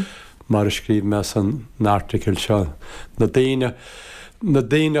mar a scríb me an article seo. Na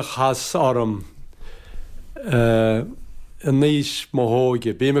daine chas orm an níos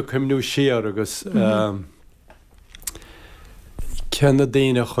móthóige, bí me cumnú siar agus cena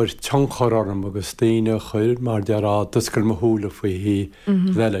daine chuir teanchar orm agus daine chuir mar dearrá duscail mo thúla faoi hí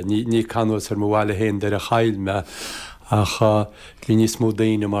bheile. Ní canúas ar mhile héin de a chail me ach bhí níos mó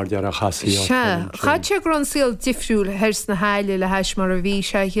daine mar dear a chasaí. Chaid sé gur an síl difriúil hers na háile le heis mar a bhí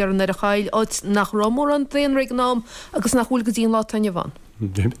sé hir an ar a chail áit nach romór an daon régnám agus nach bhúil go dtíon lá taine bhain.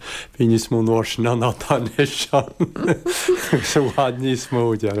 Bhí níos mó nóir sin an átá seán agus bhád níos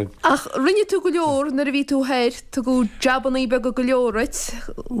mó dearan. Ach rinne tú go leor nar a bhí tú héir tu go jabannaí be go leorit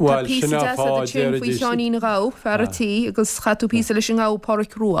pí faoi seaní na gá ferratí agus chatú pí leis an gá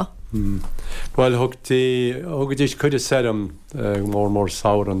páric ruá. Well thugtí chuide sem mór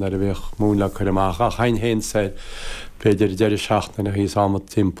saoran ar a bheith múna chuir amach a chain héin sé beidir deidir seachna na híos am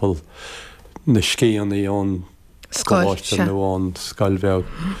timppel na scían í ón Scoilten nóháin scailbheag.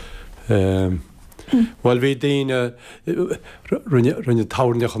 Well bhí daine rinne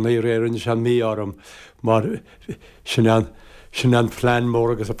táneach an éir rinne se mí orm mar sin an plein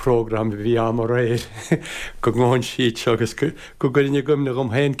mór agus a prógram bhí am réir go gáin siad agus go gonne gomna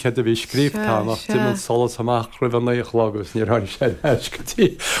gom héin ce a bhí scríbtáach tí an solas amach rih an éoch lágus ní hair sé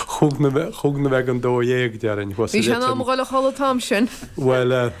gotí chugna bheith an dóhéag dearan. Bhí se am gáil chola tám sin?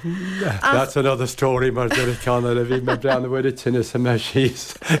 Well that's another story mar de ceanna le bhí me breanna bhfuidir tinine sa me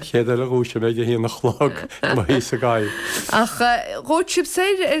síos chéad a rúise méid a híon nach chlog má hí a gáil. Ach róitsib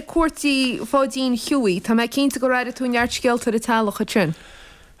sé ar cuairtaí fádín hiúí, Tá mé cinnta go raibh tú neart scealtar talach a sin?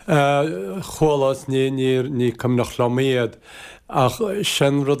 Cholas ní cum nach chloméad ach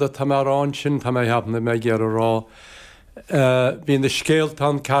sin rud a tamarrán sin tá mé heapna me ggéar rá. Bhín na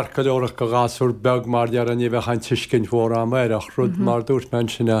scéaltán cearca leorach go gasúr beg mar dear a níbheith an tuiscin mhór am ach rud mar dúirt men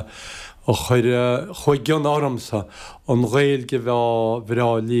sinna ó chuid gan ormsa an réilge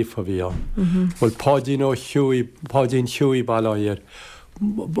bhrá lífa bhí an. Bhfuil pádín hiúí bailíir.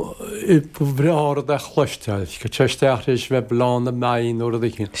 Bhreáir a chluisteil, go teisteach éis bheith bláánna main ó a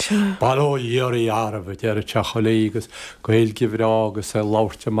cinn. Bailíorí arbh ar a teacholígus go héilge bhrá agus é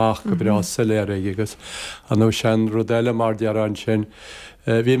láirteach go bhrá saléir agus an nó sin rudéile mar dear an sin.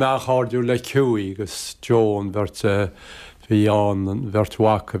 Bhí me cháú le ciúí agus Joan bhirt bhí an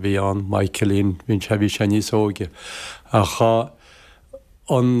bhirthacha bhí an Michaelín hín se bhí sé níos óige.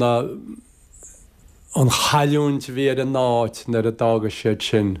 An chaúint bhí an náit nar a dágus sé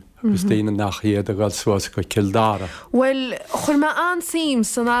sin agus daine nach iad a gáil suas go Kildara. Well, chuir me ansím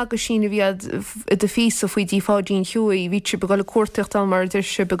san agus sin bhíad de fís a faoi dí fádín hiúí, ví se beáil cuairtecht an mar dir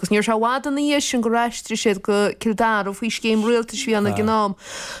se, agus níor se bhád an íos sin go reistri siad go Kildara faoi céim rialta sí anna gnám.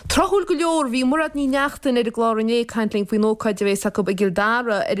 Trochúil go leor bhí murad ní neachtain ar a gláirné caintling faoi nócaid a bhééis a go be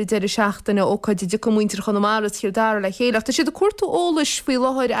Kildara ar a deidir seachtainna ócaid de comúintir chunamaras Kildara le chéileach. Tá siad a cuairtú ólas faoi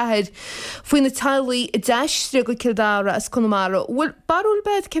láthir ahead faoin na talaí a deistre go Kildara as chunamara. Bhfuil barúil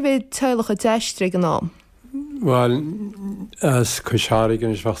bed teilech a deistre gan nám? Well, as cuiseárig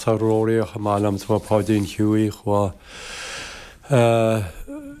is bheith a róíoch a málam tá pádín hiúí chua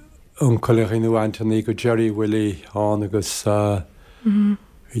uncoilech inú Anthony go Jerry Willie an agus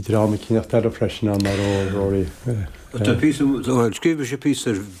idir am cíneach ar a freisin an mar róí. Scríbe sé pí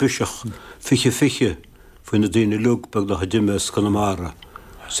ar biseach fiche faoin na daine lug bag le diime Connemara,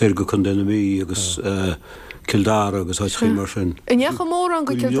 sé go chun déna mí agus Kildara agus áid chi mar sin. Inecha mór an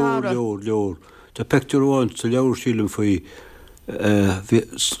go Kildara? Leor. Tá pectorháin sa leabhar sílim faoi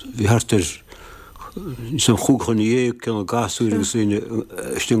bhí hartar Some goed gaan je kan gasúr sin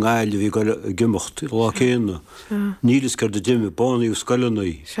sting eile vi go gimocht lá céna. Nílas gur de dimme bannaí ú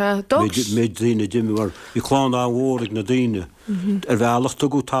scoilnaí. Méid dtíine dimme war I chláán áhórig na daine. Bhealachta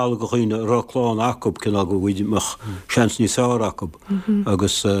go tal go chuoine ráláán Jacob cin go bhuiidirach seans ní sá Jacob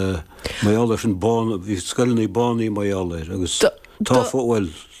agus maiall sin hí scoilnaí bannaí maiall agus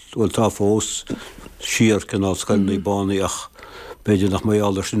táhfuil tá fós siar cin á scoilnaí bannaí ach beidir nach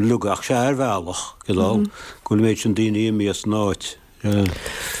maiall sin lugach sé bhealach go méid sin daine míos náid.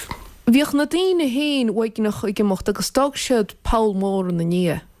 Bhíoch na daine héin bhaighnach ag gimocht agus stag siad Paul Mór na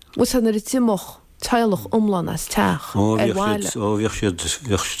ní. Was an timach teilech omlan as teach bhíoh siad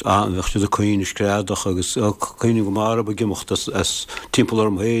a chuoine scréadach agus chuoine go mar ba gimocht as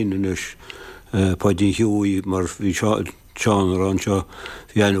timpplaarm héin inis páidí hiúí mar bhí Seán ar anseo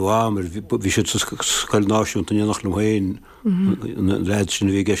bhí anhhamar bhí siad scoil náisiúnta nach le héin réid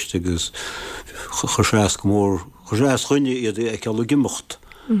sin bhí geiste agus chuséas go mór chuséas chuine iad ag ceall gimocht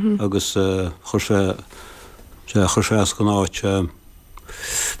agus chuséas go náit.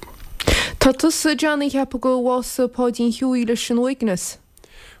 Tá Johnny cheappa go bhása páidín hiúí le sin uignas?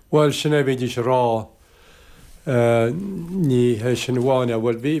 Well, sin é bhíidir se rá ní sin bháine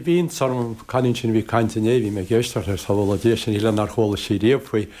bhfuil bhíon sam canín sin bhí caiinte éhí me ggéisteart ar sabhla dé sin ile nar chola sí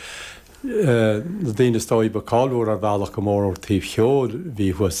réomhfuoi na daine stáí ba cáilúir ar bhealach go mór tíobh cheol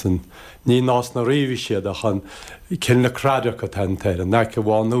bhí huasan ní nás na riomhí siad a chan cin na cráideach go tantéir an neic go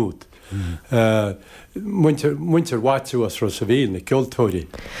bháinúd. Muintir bhaitiú as sa bhíon na ceoltóirí.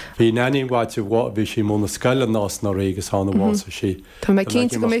 Bhí naíon bhaitiú bhí sí múna scaile nás na régus hána bhása sí. Tá mé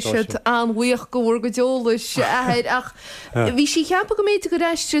cinnta go méisiad anhuioch go bhfuir go deolalas ach bhí sí cheappa go méid go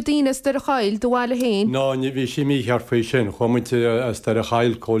reistre daoine ar a chail do bhhaile héin? Ná bhí sí mí chear faoi sin, chumuinte as ar a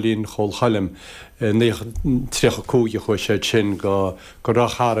chail cólín chol chalim trícha cúige chu sé sin go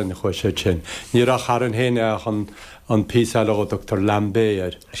racháran chu sé sin. Ní racháran héine an písa le Dr.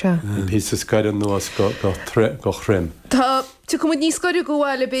 Lambéir. An písa scair nuas go chrim. Tá tu cumid níos scoir go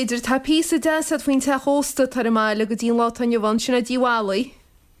bhile beidir tá písa deasad faoin teósta tar máile go dtíon lá tan bhain sinna díhálaí?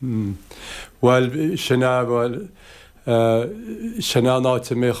 Well, sinna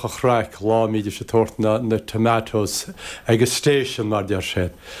náte mé a chráic lá míidir sé tortna na tomatoes agus station mar dear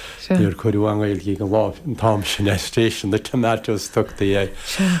sé. Níor chuú angail í an lá an tám sin station na tomatoes tuchtta é.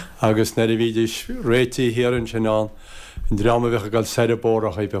 Agus na a bhíidir réití hiaran sinán an drama bheith a gáil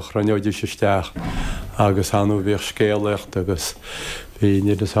cerebórach a bheith chraneoidir sisteach agus anú bheith scéalacht agus bhí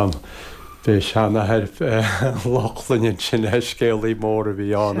níidir sam bhí seanna láchlainn sin scéalaí mór a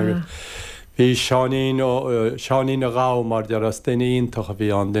bhí an. Bhí seaní na gá mar dear as daíonach a bhí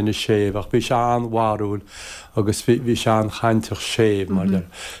an duine séh, ach bhí se anhharúil agus bhí se an chaintach séh mar dear.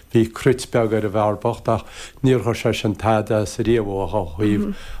 Bhí cruitbeag ar a bhharbacht ach níor chu sé an taide sa riomhach a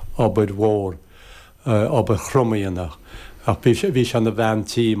chuomh obair mhór obair chrumaíonach. Ach bhí se an na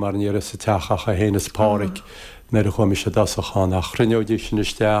bhaintí mar níor sa teachach a héananas páric. Nar a chuimi se dasachán a chruneodí sin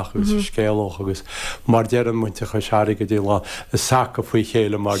isteach agus scéalach agus mar dearan muinte chu searí go dtí lá saca faoi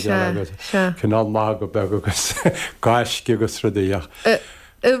chéile mar dear agus cinál má go beg agus gaiisci agus rudaíach.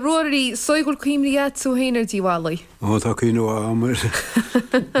 Roirí soigúil cuimriad sú héanaar díhálaí? Tá cíú amar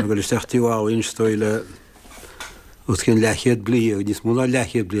go isteachtíháil instáile cin lechiad bli níos múna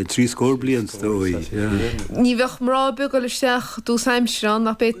lechiad blion 3 scór blion stóí. Ní bheith mrábe go leisteach dú saimsrán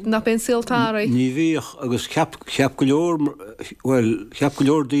nach ben síaltára? Ní bhíoch agus cheap go leor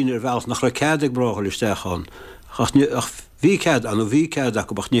daoine ar bhealach nach ra ceadaag bracha leisteachán. Ach bhí cead an bhí cead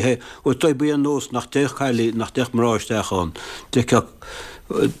acu bach ní ó tá bu an nós nach deich chailí nach deich mráisteachán.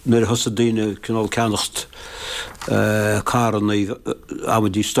 Nuair thosa daoine cinál ceannacht cáranna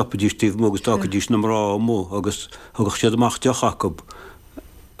amadí stoppadítíh mógus táchadís na mrá mó agus thugach siad amach deach Jacob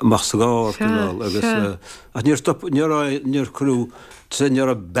amach sa gáir agus níor cruú níor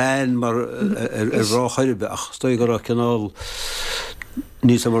a ben mar ar ráchairibe ach stoi go cinál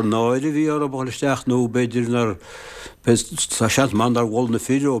níos mar náide bhí ar a bhlisteach nó beidir nar Tá sean man ar bhil na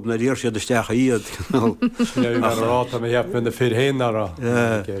fiúb na ríir siad isteach iad. Rá mé heap na fir hénara.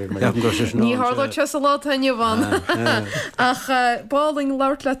 Ní hálá te a lá taine bhain. Ach báling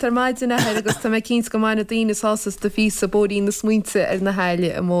leirt le ar maidid na heir agus tá mé cíns go maina daine sásas de fí sa bóí na smuointe ar na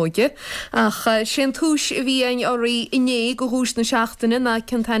heile a móige. Ach sin túis a bhí ein áí iné go hús na seachtainna na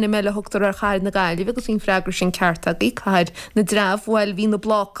cintainna meile hotar ar chaid na gaiile, agus hín freigur sin ceartaí caid na drabhhil hí na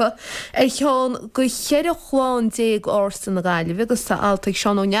blocha. Teán go chead a chláán déag ásta na gaiile, agus tá altaigh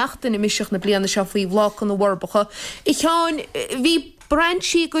seán ó neachtain i miseach na blianana se faoí bhlach an na bharbacha. I teán bhí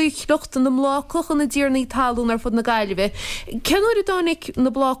brandí go chlucht an na mlácoch an na ddíirnaí talún ar fud na gaiileh. Ceanúir a dánig na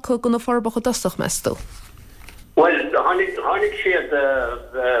blácha go na farbacha dasach meistú? Well, hannig sé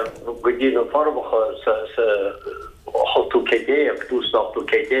go dtí an farbacha sa hotú cédéag, dúsnachtú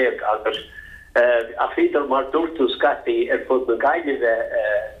cédéag agus a féidir mar dúirtú scataí fud na gaiile bheith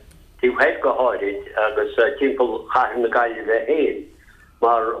tíomhhéad go háirid agus timppel chaithim na gaiile bheith héin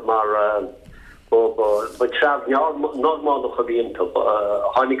mar traf normálach a bhíonnta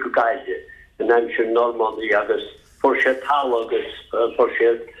hánig go gaiile an aimsir normálí agus for sé tal agus for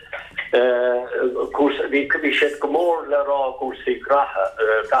sé vi sé gomór le rá gúsí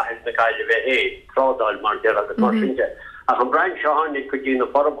gahis na gaiile bheith hé trádáil mar de agus mar sinnte a an brein se hánig go dtí na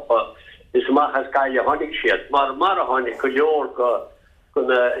farbacha is machchas gaiile hánig siad mar a hánig go leor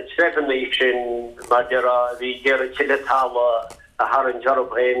gona trefanní sin mar de bhí dear tiiletala a har an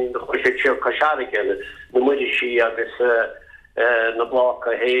jarobhéin chu sé cosisiige na muidir si agus na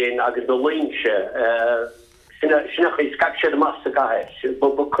blácha héin agus do líse Sinach is capture mas gahe,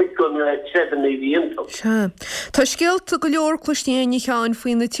 but quick gun treven the Tá scialta go leor clúistíana cheáin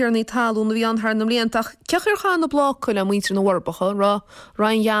faoin na tíarnaí talún na bhí an thar na mlíonach ceachar cha na blácail a muintir na warbacha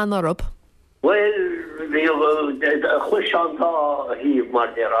Ryan Jan Arab. Well, chluisantá híomh mar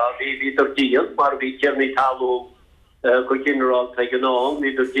dearrá, bhí díal mar bhí tíarnaí talún go general te gnám,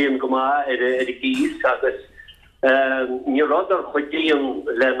 bhí díal go má gís agus ní rudar chodíon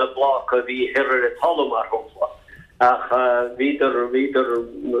le na blácha bhí hirir a talmar hopla. Ach víidir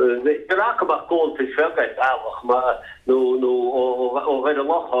raach ggóilta fegaid áach nó ó bheit a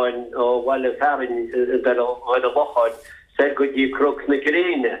locháin ó bhile fearin a locháin sé go dtí crux na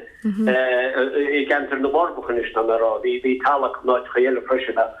gréine i gentar na barbachan is na rá, hí talach náid chéile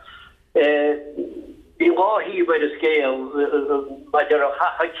freisina. Bhí láhíí bheit a scéal maidir a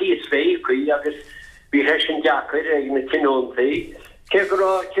chacha cíos féici agus bhí hesin deachir ag na tinóntaí.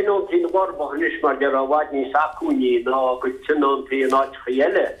 Kegra tinóntaí na barbachan is mar dear a bhaidní sacúní ná go tinóntaí an áit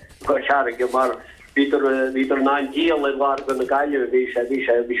chéile go seaige mar víidir 9 díal le bhar go na gaiile bhí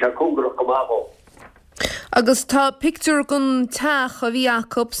sé cúngra go mábhó. Agus tá picture gon teach a bhí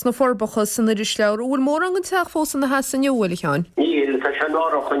Jacobs na forbachas san idir leir bhfuil mór an teach fós an na hesan johfuil cheáin. Níl tá sé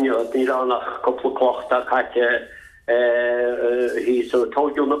nárachannne ní ránach coppla clochta caite hí so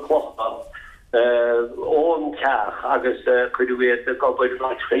tóú na clochta ón teach agus chuúhéad a gobaid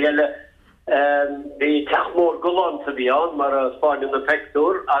lá chéile. Bhí teach mór golánta bhí an mar a Spáin na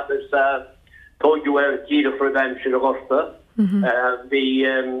pectúr agus tóú díra for bhaimsir a ghosta. Bhí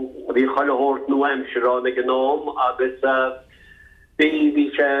choilehort nó aimsir an ag gnóm agus bhí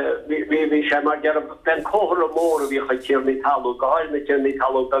sé mar dear ben cóhar a mór a bhí chu tíirnaí talú gáil na tíirnaí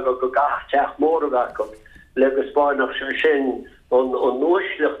talú go gach teach mór a bhecum le go Spáinach sin an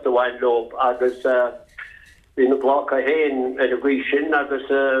nuislecht do bhain lob agus bhí na blácha héin ar a bhí sin agus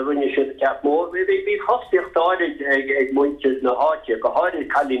rinne sin ceap mór. Bhí chostiíocht áid ag muinte na háte go háidir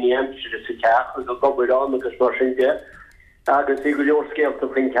chalíní aimsir sa teach agus go gobar an agus mar sin de. Agus í go leor scéalta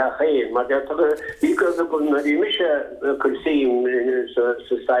faoin ceachéin, mar bhí go bhí mise chusím sa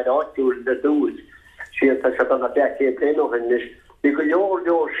staid áitiúil de dús siad se an a decé plénochain bhí go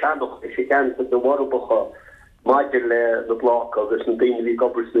leor seanach is sé ganta do warbacha maidir le na blácha agus an daine bhí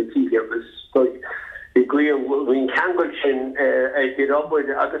gobars na tíí agus bhí bhín cheangail sin ag dtí robaid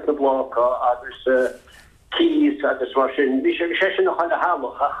agus na blácha agus keys agus mar sin bhí sé sin nach chuile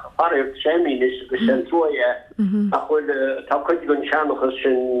háach farh sémí is agus sin troie a chuil tá chuid gon seanachas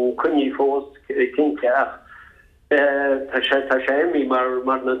sin cuní fós cinnte ach tá sémí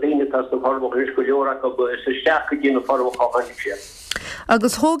mar na daine tas na farbach is go leorach go is isteach go dtí na farbach chaáinnig sé.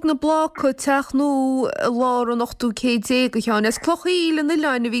 Agus thug na blácha teachnú lá an 8 go cheán is clochaíle na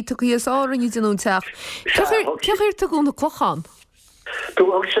leine bhí tu chuos áran í denún teach. Ceir tu gún na clochan? Tú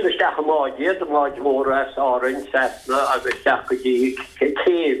sin isteach máiad mór as árin sena agus teach go dtí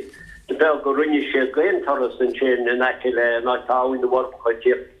céh de beh go rinne sé gléon toras an sin in aici le nátáin na bharpacha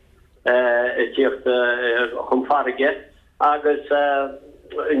tíocht chun farige agus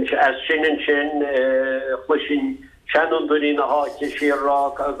as sin chluisin seanún duí na háte sírá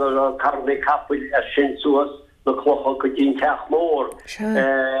agus carna capil as sin suas na clocha go dtín teach mór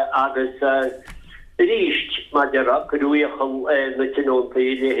agus ríist mar dearach goúíocham na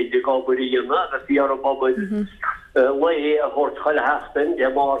tinóntaí léhéidir gobaríonna a bhí ar bobbal le a hort choile heachtain de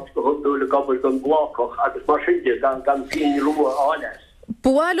mar go hunúla gobal gon blácoch agus mar siide gan fin ruúa áiles.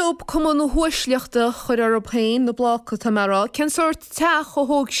 Bhilób cumán na huisleachta chuir ar péin na blácha tamara, cén sort teach ó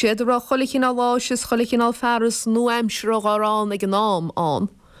thóg siad ra cholichin á láis cholichin á fearras nó aimsir árán ag an nám an.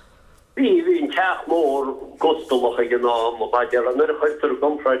 Bhín teach mór gostalach ag an nám a baidir an nuair chuirtar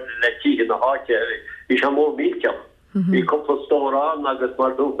gomfraid le tíige na háte bhí sé mór míceach. Bhí coppla stórán agus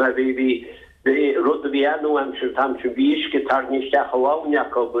mar dúna bhí rud vi anu am tam víske tar nísteach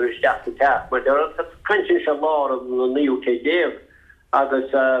aáneach go isteach te, mar de kan se lá an NUKD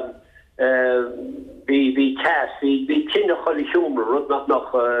agus vi test vi kinne cholle humor rud nach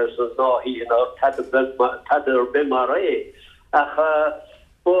noch ná hi tadder be mar ré ach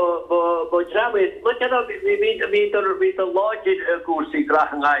bo draid vi a logid gosi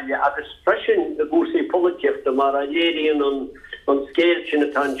grahangaile agus freschen gosi politicht mar a léieren an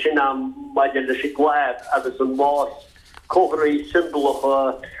skeeltjin tan sin am maidir de siglaib agus an más kogerí symbolch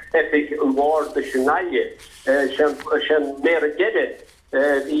effik an war de sinnaille sem mé gede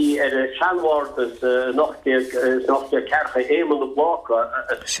die seanwaardes noch kerche éman de blokke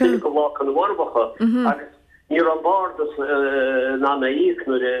stilke blok an de warbache hier an baardes na naïek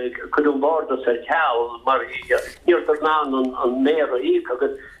kun baardes kel maar hier er na an meer ik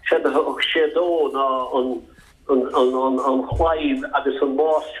sé ook sédo na an chwaib agus an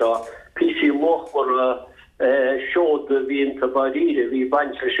básá PC moch voor showd wie te baride wie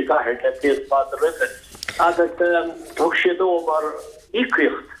baintse se gahir het bad rive agus toch sédo maar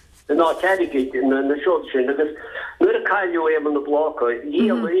ikricht de ná tegit in na showsinn agus nu a kailjo an de blokke hi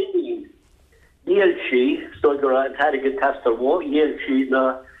Iel si sto tegit tester wo iel si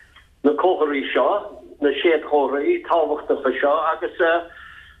na kogerí seo na sé choí táhacht a seo agus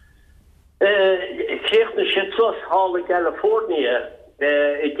kreeg na shitsos hall California I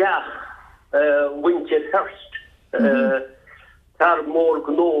gach winter herst tar mór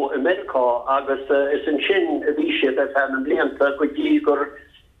gno Amerika agus is an sin a víse dat han an blianta go gur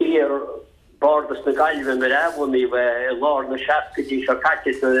hier bardas na galve me avoni we lá na shapkatí se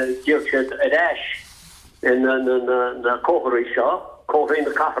kaket dúrse a reis in na kogerí seo korin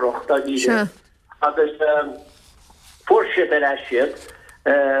na karocht da die agus forse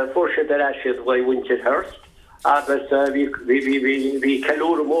er wei winter herst agus vi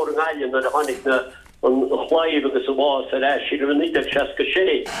kalore mor galien na hannig na an chwaib agus a was er si niet seske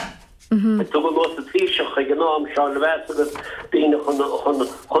sé. Tu go a tríseach a gnáam se le agus bíine chun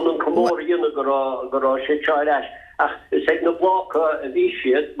an commór gorá sé teis ach is ag na blaka a ví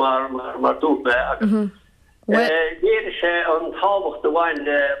siad mar dú me agus. Léidir sé an táhacht bhhain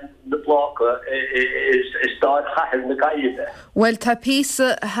na blaka is dá chahir na gaiide. Well tá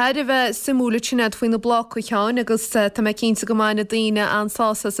písa heir bheith simúla sinad faoin na blog teáin agus tá me cinnta go mána daine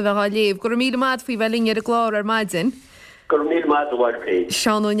ansása sa bheith léomh. Gur mí mad faoi bhelinge a glár ar maidin. Gur mí mad bhhaid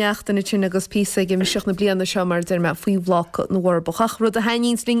Seán ó neachtain na sin agus písa ag imiseach na blianana seo mar der me faoi blog na Warbach rud a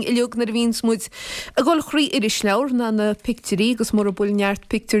haínsling I leog na bhín smúd a ggóil chrí iris leir na na picturí agus mar a buneart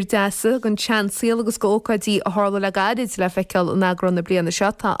pictur deasa gan chansil agus gócadí a hála le gaiid le feiceil na agran na blianana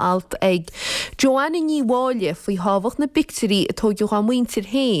seo tá alt ag Joanna ní bháile faoi hábhacht na picturí a tógiú a muintir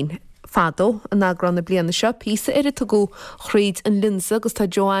héin. Fado an agran na blianana seo písa ar a go chríd an linsa agus tá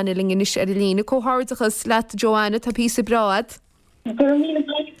Joanna linginis ar lína cóthardachas le Joanna tá písa braad. Tá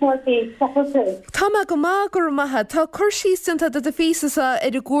me go mágur maithe tá chuirsíanta a físa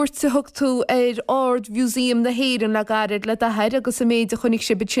ar a gúirte thugtú ar ard museum na héan le garid le head agus a méid a chunig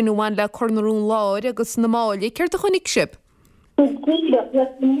sib sinúhain le cornarún láir agus na mála ceir a chunig sib.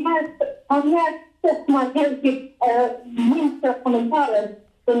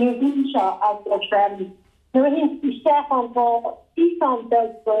 The new Disha as a trend. No hints to Stefan for Stefan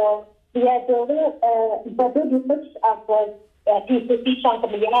does the other much of the piece of Disha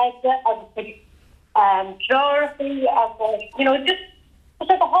from the United as geography as just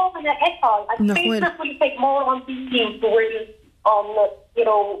like a whole in the echo. I think that will take more on the on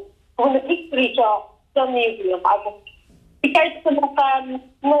on the picture shop the museum. I was because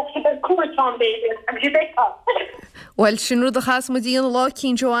Well sin rud a chas mu díana lá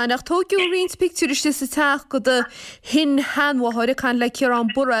cín Joannach tógiú rins pictureiste sa teach go de hin hanmhathir can le cear an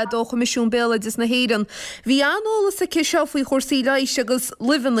bura dó chomisisiún béla dis na héan. Bhí anolalas a ceisio faoi chósaí leiis agus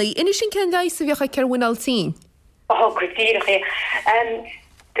livanlaí. Inis sin cen leiis a bheocha cearhainál tín? Gotíireché.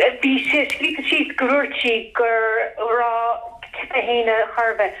 Bhí sé scríta siad gurúirtí gur rá héine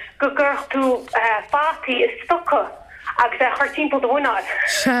charbeh go gurchtú fátaí is stocha. Agus hartímpel de bhnaid.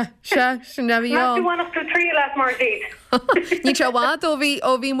 Se na bhíán. Tú bhainach tú trí leat mar dhéad. Ní se bhád ó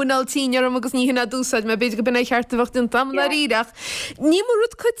bhí múnal tíar agus ní hinna dúsaid me beidir go bena cheartahhacht an tam na ríireach. Ní mar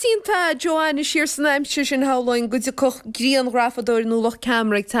rud cutínta Joanna siar san aimse sin hálainn go de coch gríon grafadóir núlach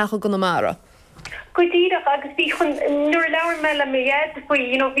camraigh techa go na mara. Gotíireach agus bhí chun nuair leabhar meile méiad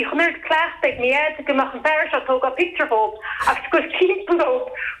faoi, bhí chumirt clastig méiad go meach an beir se tóga picture hope agus go timpló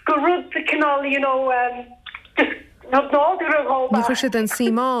go rud cinál, just Ní chu siad an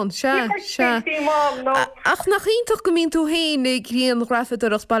Simán se. Ach nach ionintach go mín tú héna gríon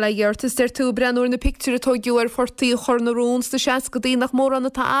graffidirach bailla dheartas der tú brenúir na picture atógiú ar fortaí chur na rúns de se go dtí nach mór an na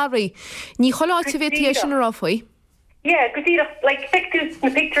tá áraí. Ní choláte bhí tí sin ráfaí? Yeah, because like pictures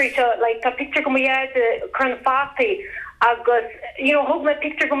in the picture, like the picture come here the current party, hug my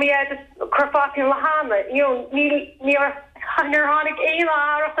picture come here the current party in Lahana, near Hannerhonic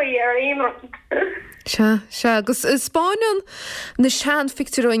Se agus Spáinan na sean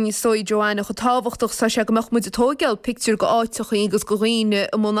pictureoin sóid Joanna chu táhachtach sa se go meach muid atógeal picture go áiteach agus go riine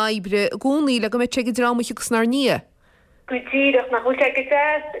am món aibre gúnaí le go me te drámaich gus nar ní. Gotíach nach chu I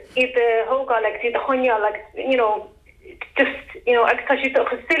the hoga like the honya like just agus tá si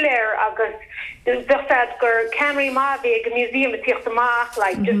stiléir agus just gur Camry má bhí ag museum tíocht amach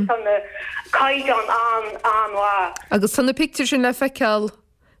like just on the caidan anhá. Agus sanna picture sin le feiceal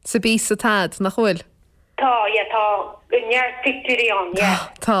sa bí sa tad nach chuil. Tá near picture on, yeah.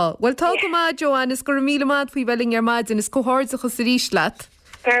 Tá. Well tá go má Joanna is gur míle mád faoi bheling ar maidin is cóháirdeach sa ríis leat.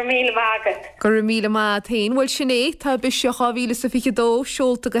 Gur míle mágad. Gur míle mád hain. Well sinné tá bisio cháhíle sa fiche dó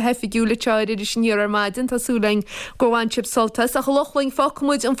seolta go hefigiúla teir is níor ar maidin tá súlaing gohhainship soltas a cholochling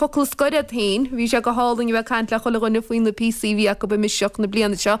focmúid an focail scoiad hain. Bhí se go háling bheith cant le chola faoin na PC bhí a go be miseach na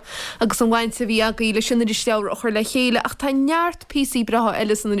bliana seo agus an bhainte bhí a íle sin is leabhar a chur le chéile ach tá neart PC bretha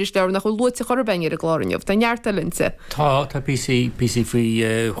eile san is leabhar nach chu luite chur bainir a glárinneomh tá neart a linse. Tá PC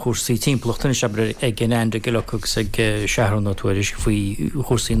faoi chósaí timplachtain se bre ag gnéanda goachgus ag searan nátuairis faoi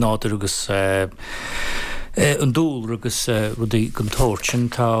chósaí náidir agus an dúil agus rudí gontóirtin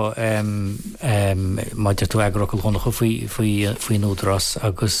tá maidir tú agrachail chunacha faoi nódras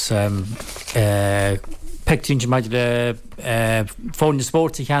agus pectín maidir le fóna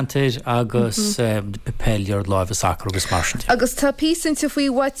spórtaí cheantair agus pepéilear láimh sacr agus marsint. Agus tá písanta faoi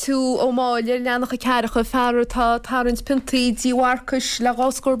watú ó máilir leannach a cearacha fearú tá tarint pintaí díhharcus le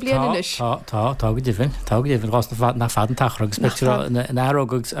gáscór blianais. Tá go dtíhann gás na fadan tachra agus picture na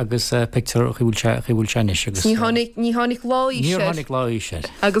árógus agus picture chibúil senis agus. Ní tháinig láise.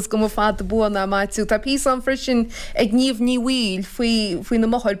 Agus go fád buanna maitú tá pí an frisin ag níomh ní bhíl faoi na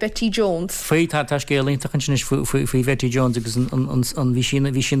mothir Betty Jones. Faoi tá scéalaíntach an sin faoi Betty Jones agus an bhí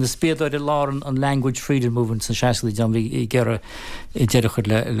sin na spéadáid lá an language freedom movement san seaslaí an bhí gera I deireachir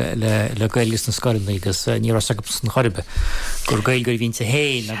le gailgus na scoirnaí agus ní sa san choribe gur gailgur vín sa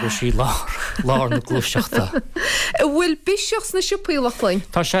héin agus sí lá na glúiseachta. Bhfuil biseachs na siúpaílachlein?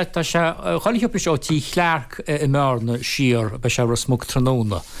 Tá se choíopa seo tí chlearc I mearna siar be se smog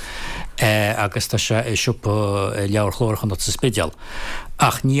tróna agus tá se siúpa leabhar chlórchan sa spideal.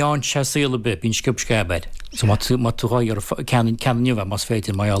 Ach níán se síla be bín sciúbscébeid. So má túáir ceanniuh mas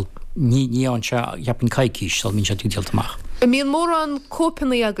féidir maiall níán se heapin caiicís sal mín se dúdealtamach. Míon mór an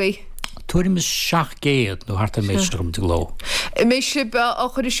cópannaí agaí? Tuairim is 7 nó harta méistrum de gló. Mé si a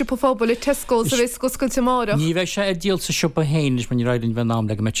chuir siúpa fábal I Tesco's a bheits goscail mára? Ní bheith se díal sa siúpa héin is man raidin bheith nám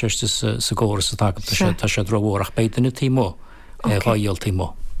le go meiste sa ggóras sa tá se drohórach beidir na tímó ráíal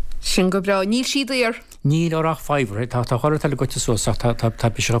tímó. Sin go bra, níl siad ar? Níl árach fáibhar, tá chuir tal goite suasach tá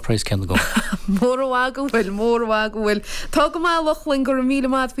bisir ápréis cen go. Mór bhfuil. Tá go málachain gur míle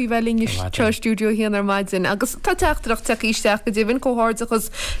mád faoi bheling te stúdio hían ar maidin, agus tá teachtarach te isteach go dtíhann cóháirdeachas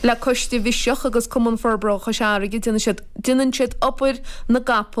le coiste bhiseach agus cuman forbroch a seaige dunan siad opir na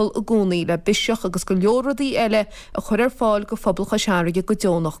gapal a gúnaí le biseach agus go leoradaí eile a chur ar fáil go phobalcha seaige go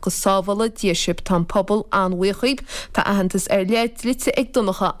deonach go sábhala díisib tá pobl anhuichaib tá ahantas ar leid lite ag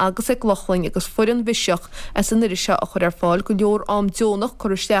dunacha agus ag lochlainn agus fuirin bhiseach as an irise a chur ar fáil go leor am deonach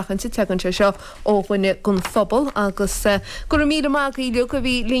chuiristeachan sa tegann seo óhaine gon phobal agus gur míle mágaí le go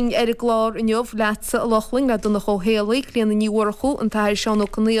bhí lín ar a glár inneomh leatsa a lochlainn le duna chohéalaigh líana níhharchú an tair seán ó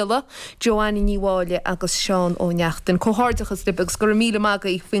Canéla, Joanna Níháile agus Seán ó Neachtain. Cóháirdachas libegus gur míle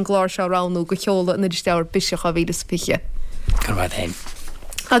mágaí faoin glár seo ránú go cheola in iristeir biseach a bhíle spiche. Carhad hain.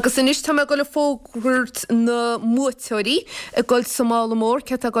 Agus inis tá go le fógurt na múteirí a goil Somálamór,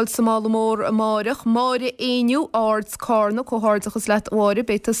 ce a goil Somálamór a máireach, máire éiniu ards carna cóháirdachas leat áire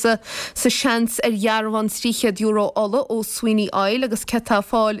beita sa seans ar jarvan €3 alla ó Sweeney Isle agus ce tá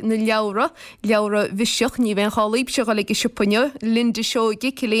fáil na leabhra bhiseach ní bhein chálaíb se go le siúpaine, Linda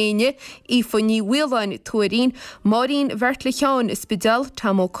Seoige Ciléine, Aoife ní Bhuileáin tuairín, Marín Vertla Cheann is spidal,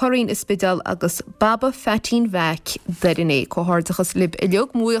 Tamó Corín is spidal agus Baba Fatín Vec deriné cóháirdachas lib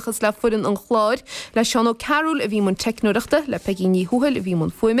ileog muochas le furin an chláir le Seán ó Carúil a bhí mun technoireachta le Peggy ní Húhail a bhí mun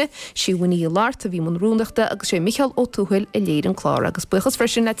fuime, Siúhaní Lart a bhí mun rúnachta agus sé Michael ó Túhail a léir an chláir agus buchas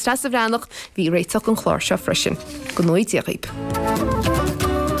freisin le tras a bhreanach bhí réiteach an chláir seo freisin. Go nóid diaghib.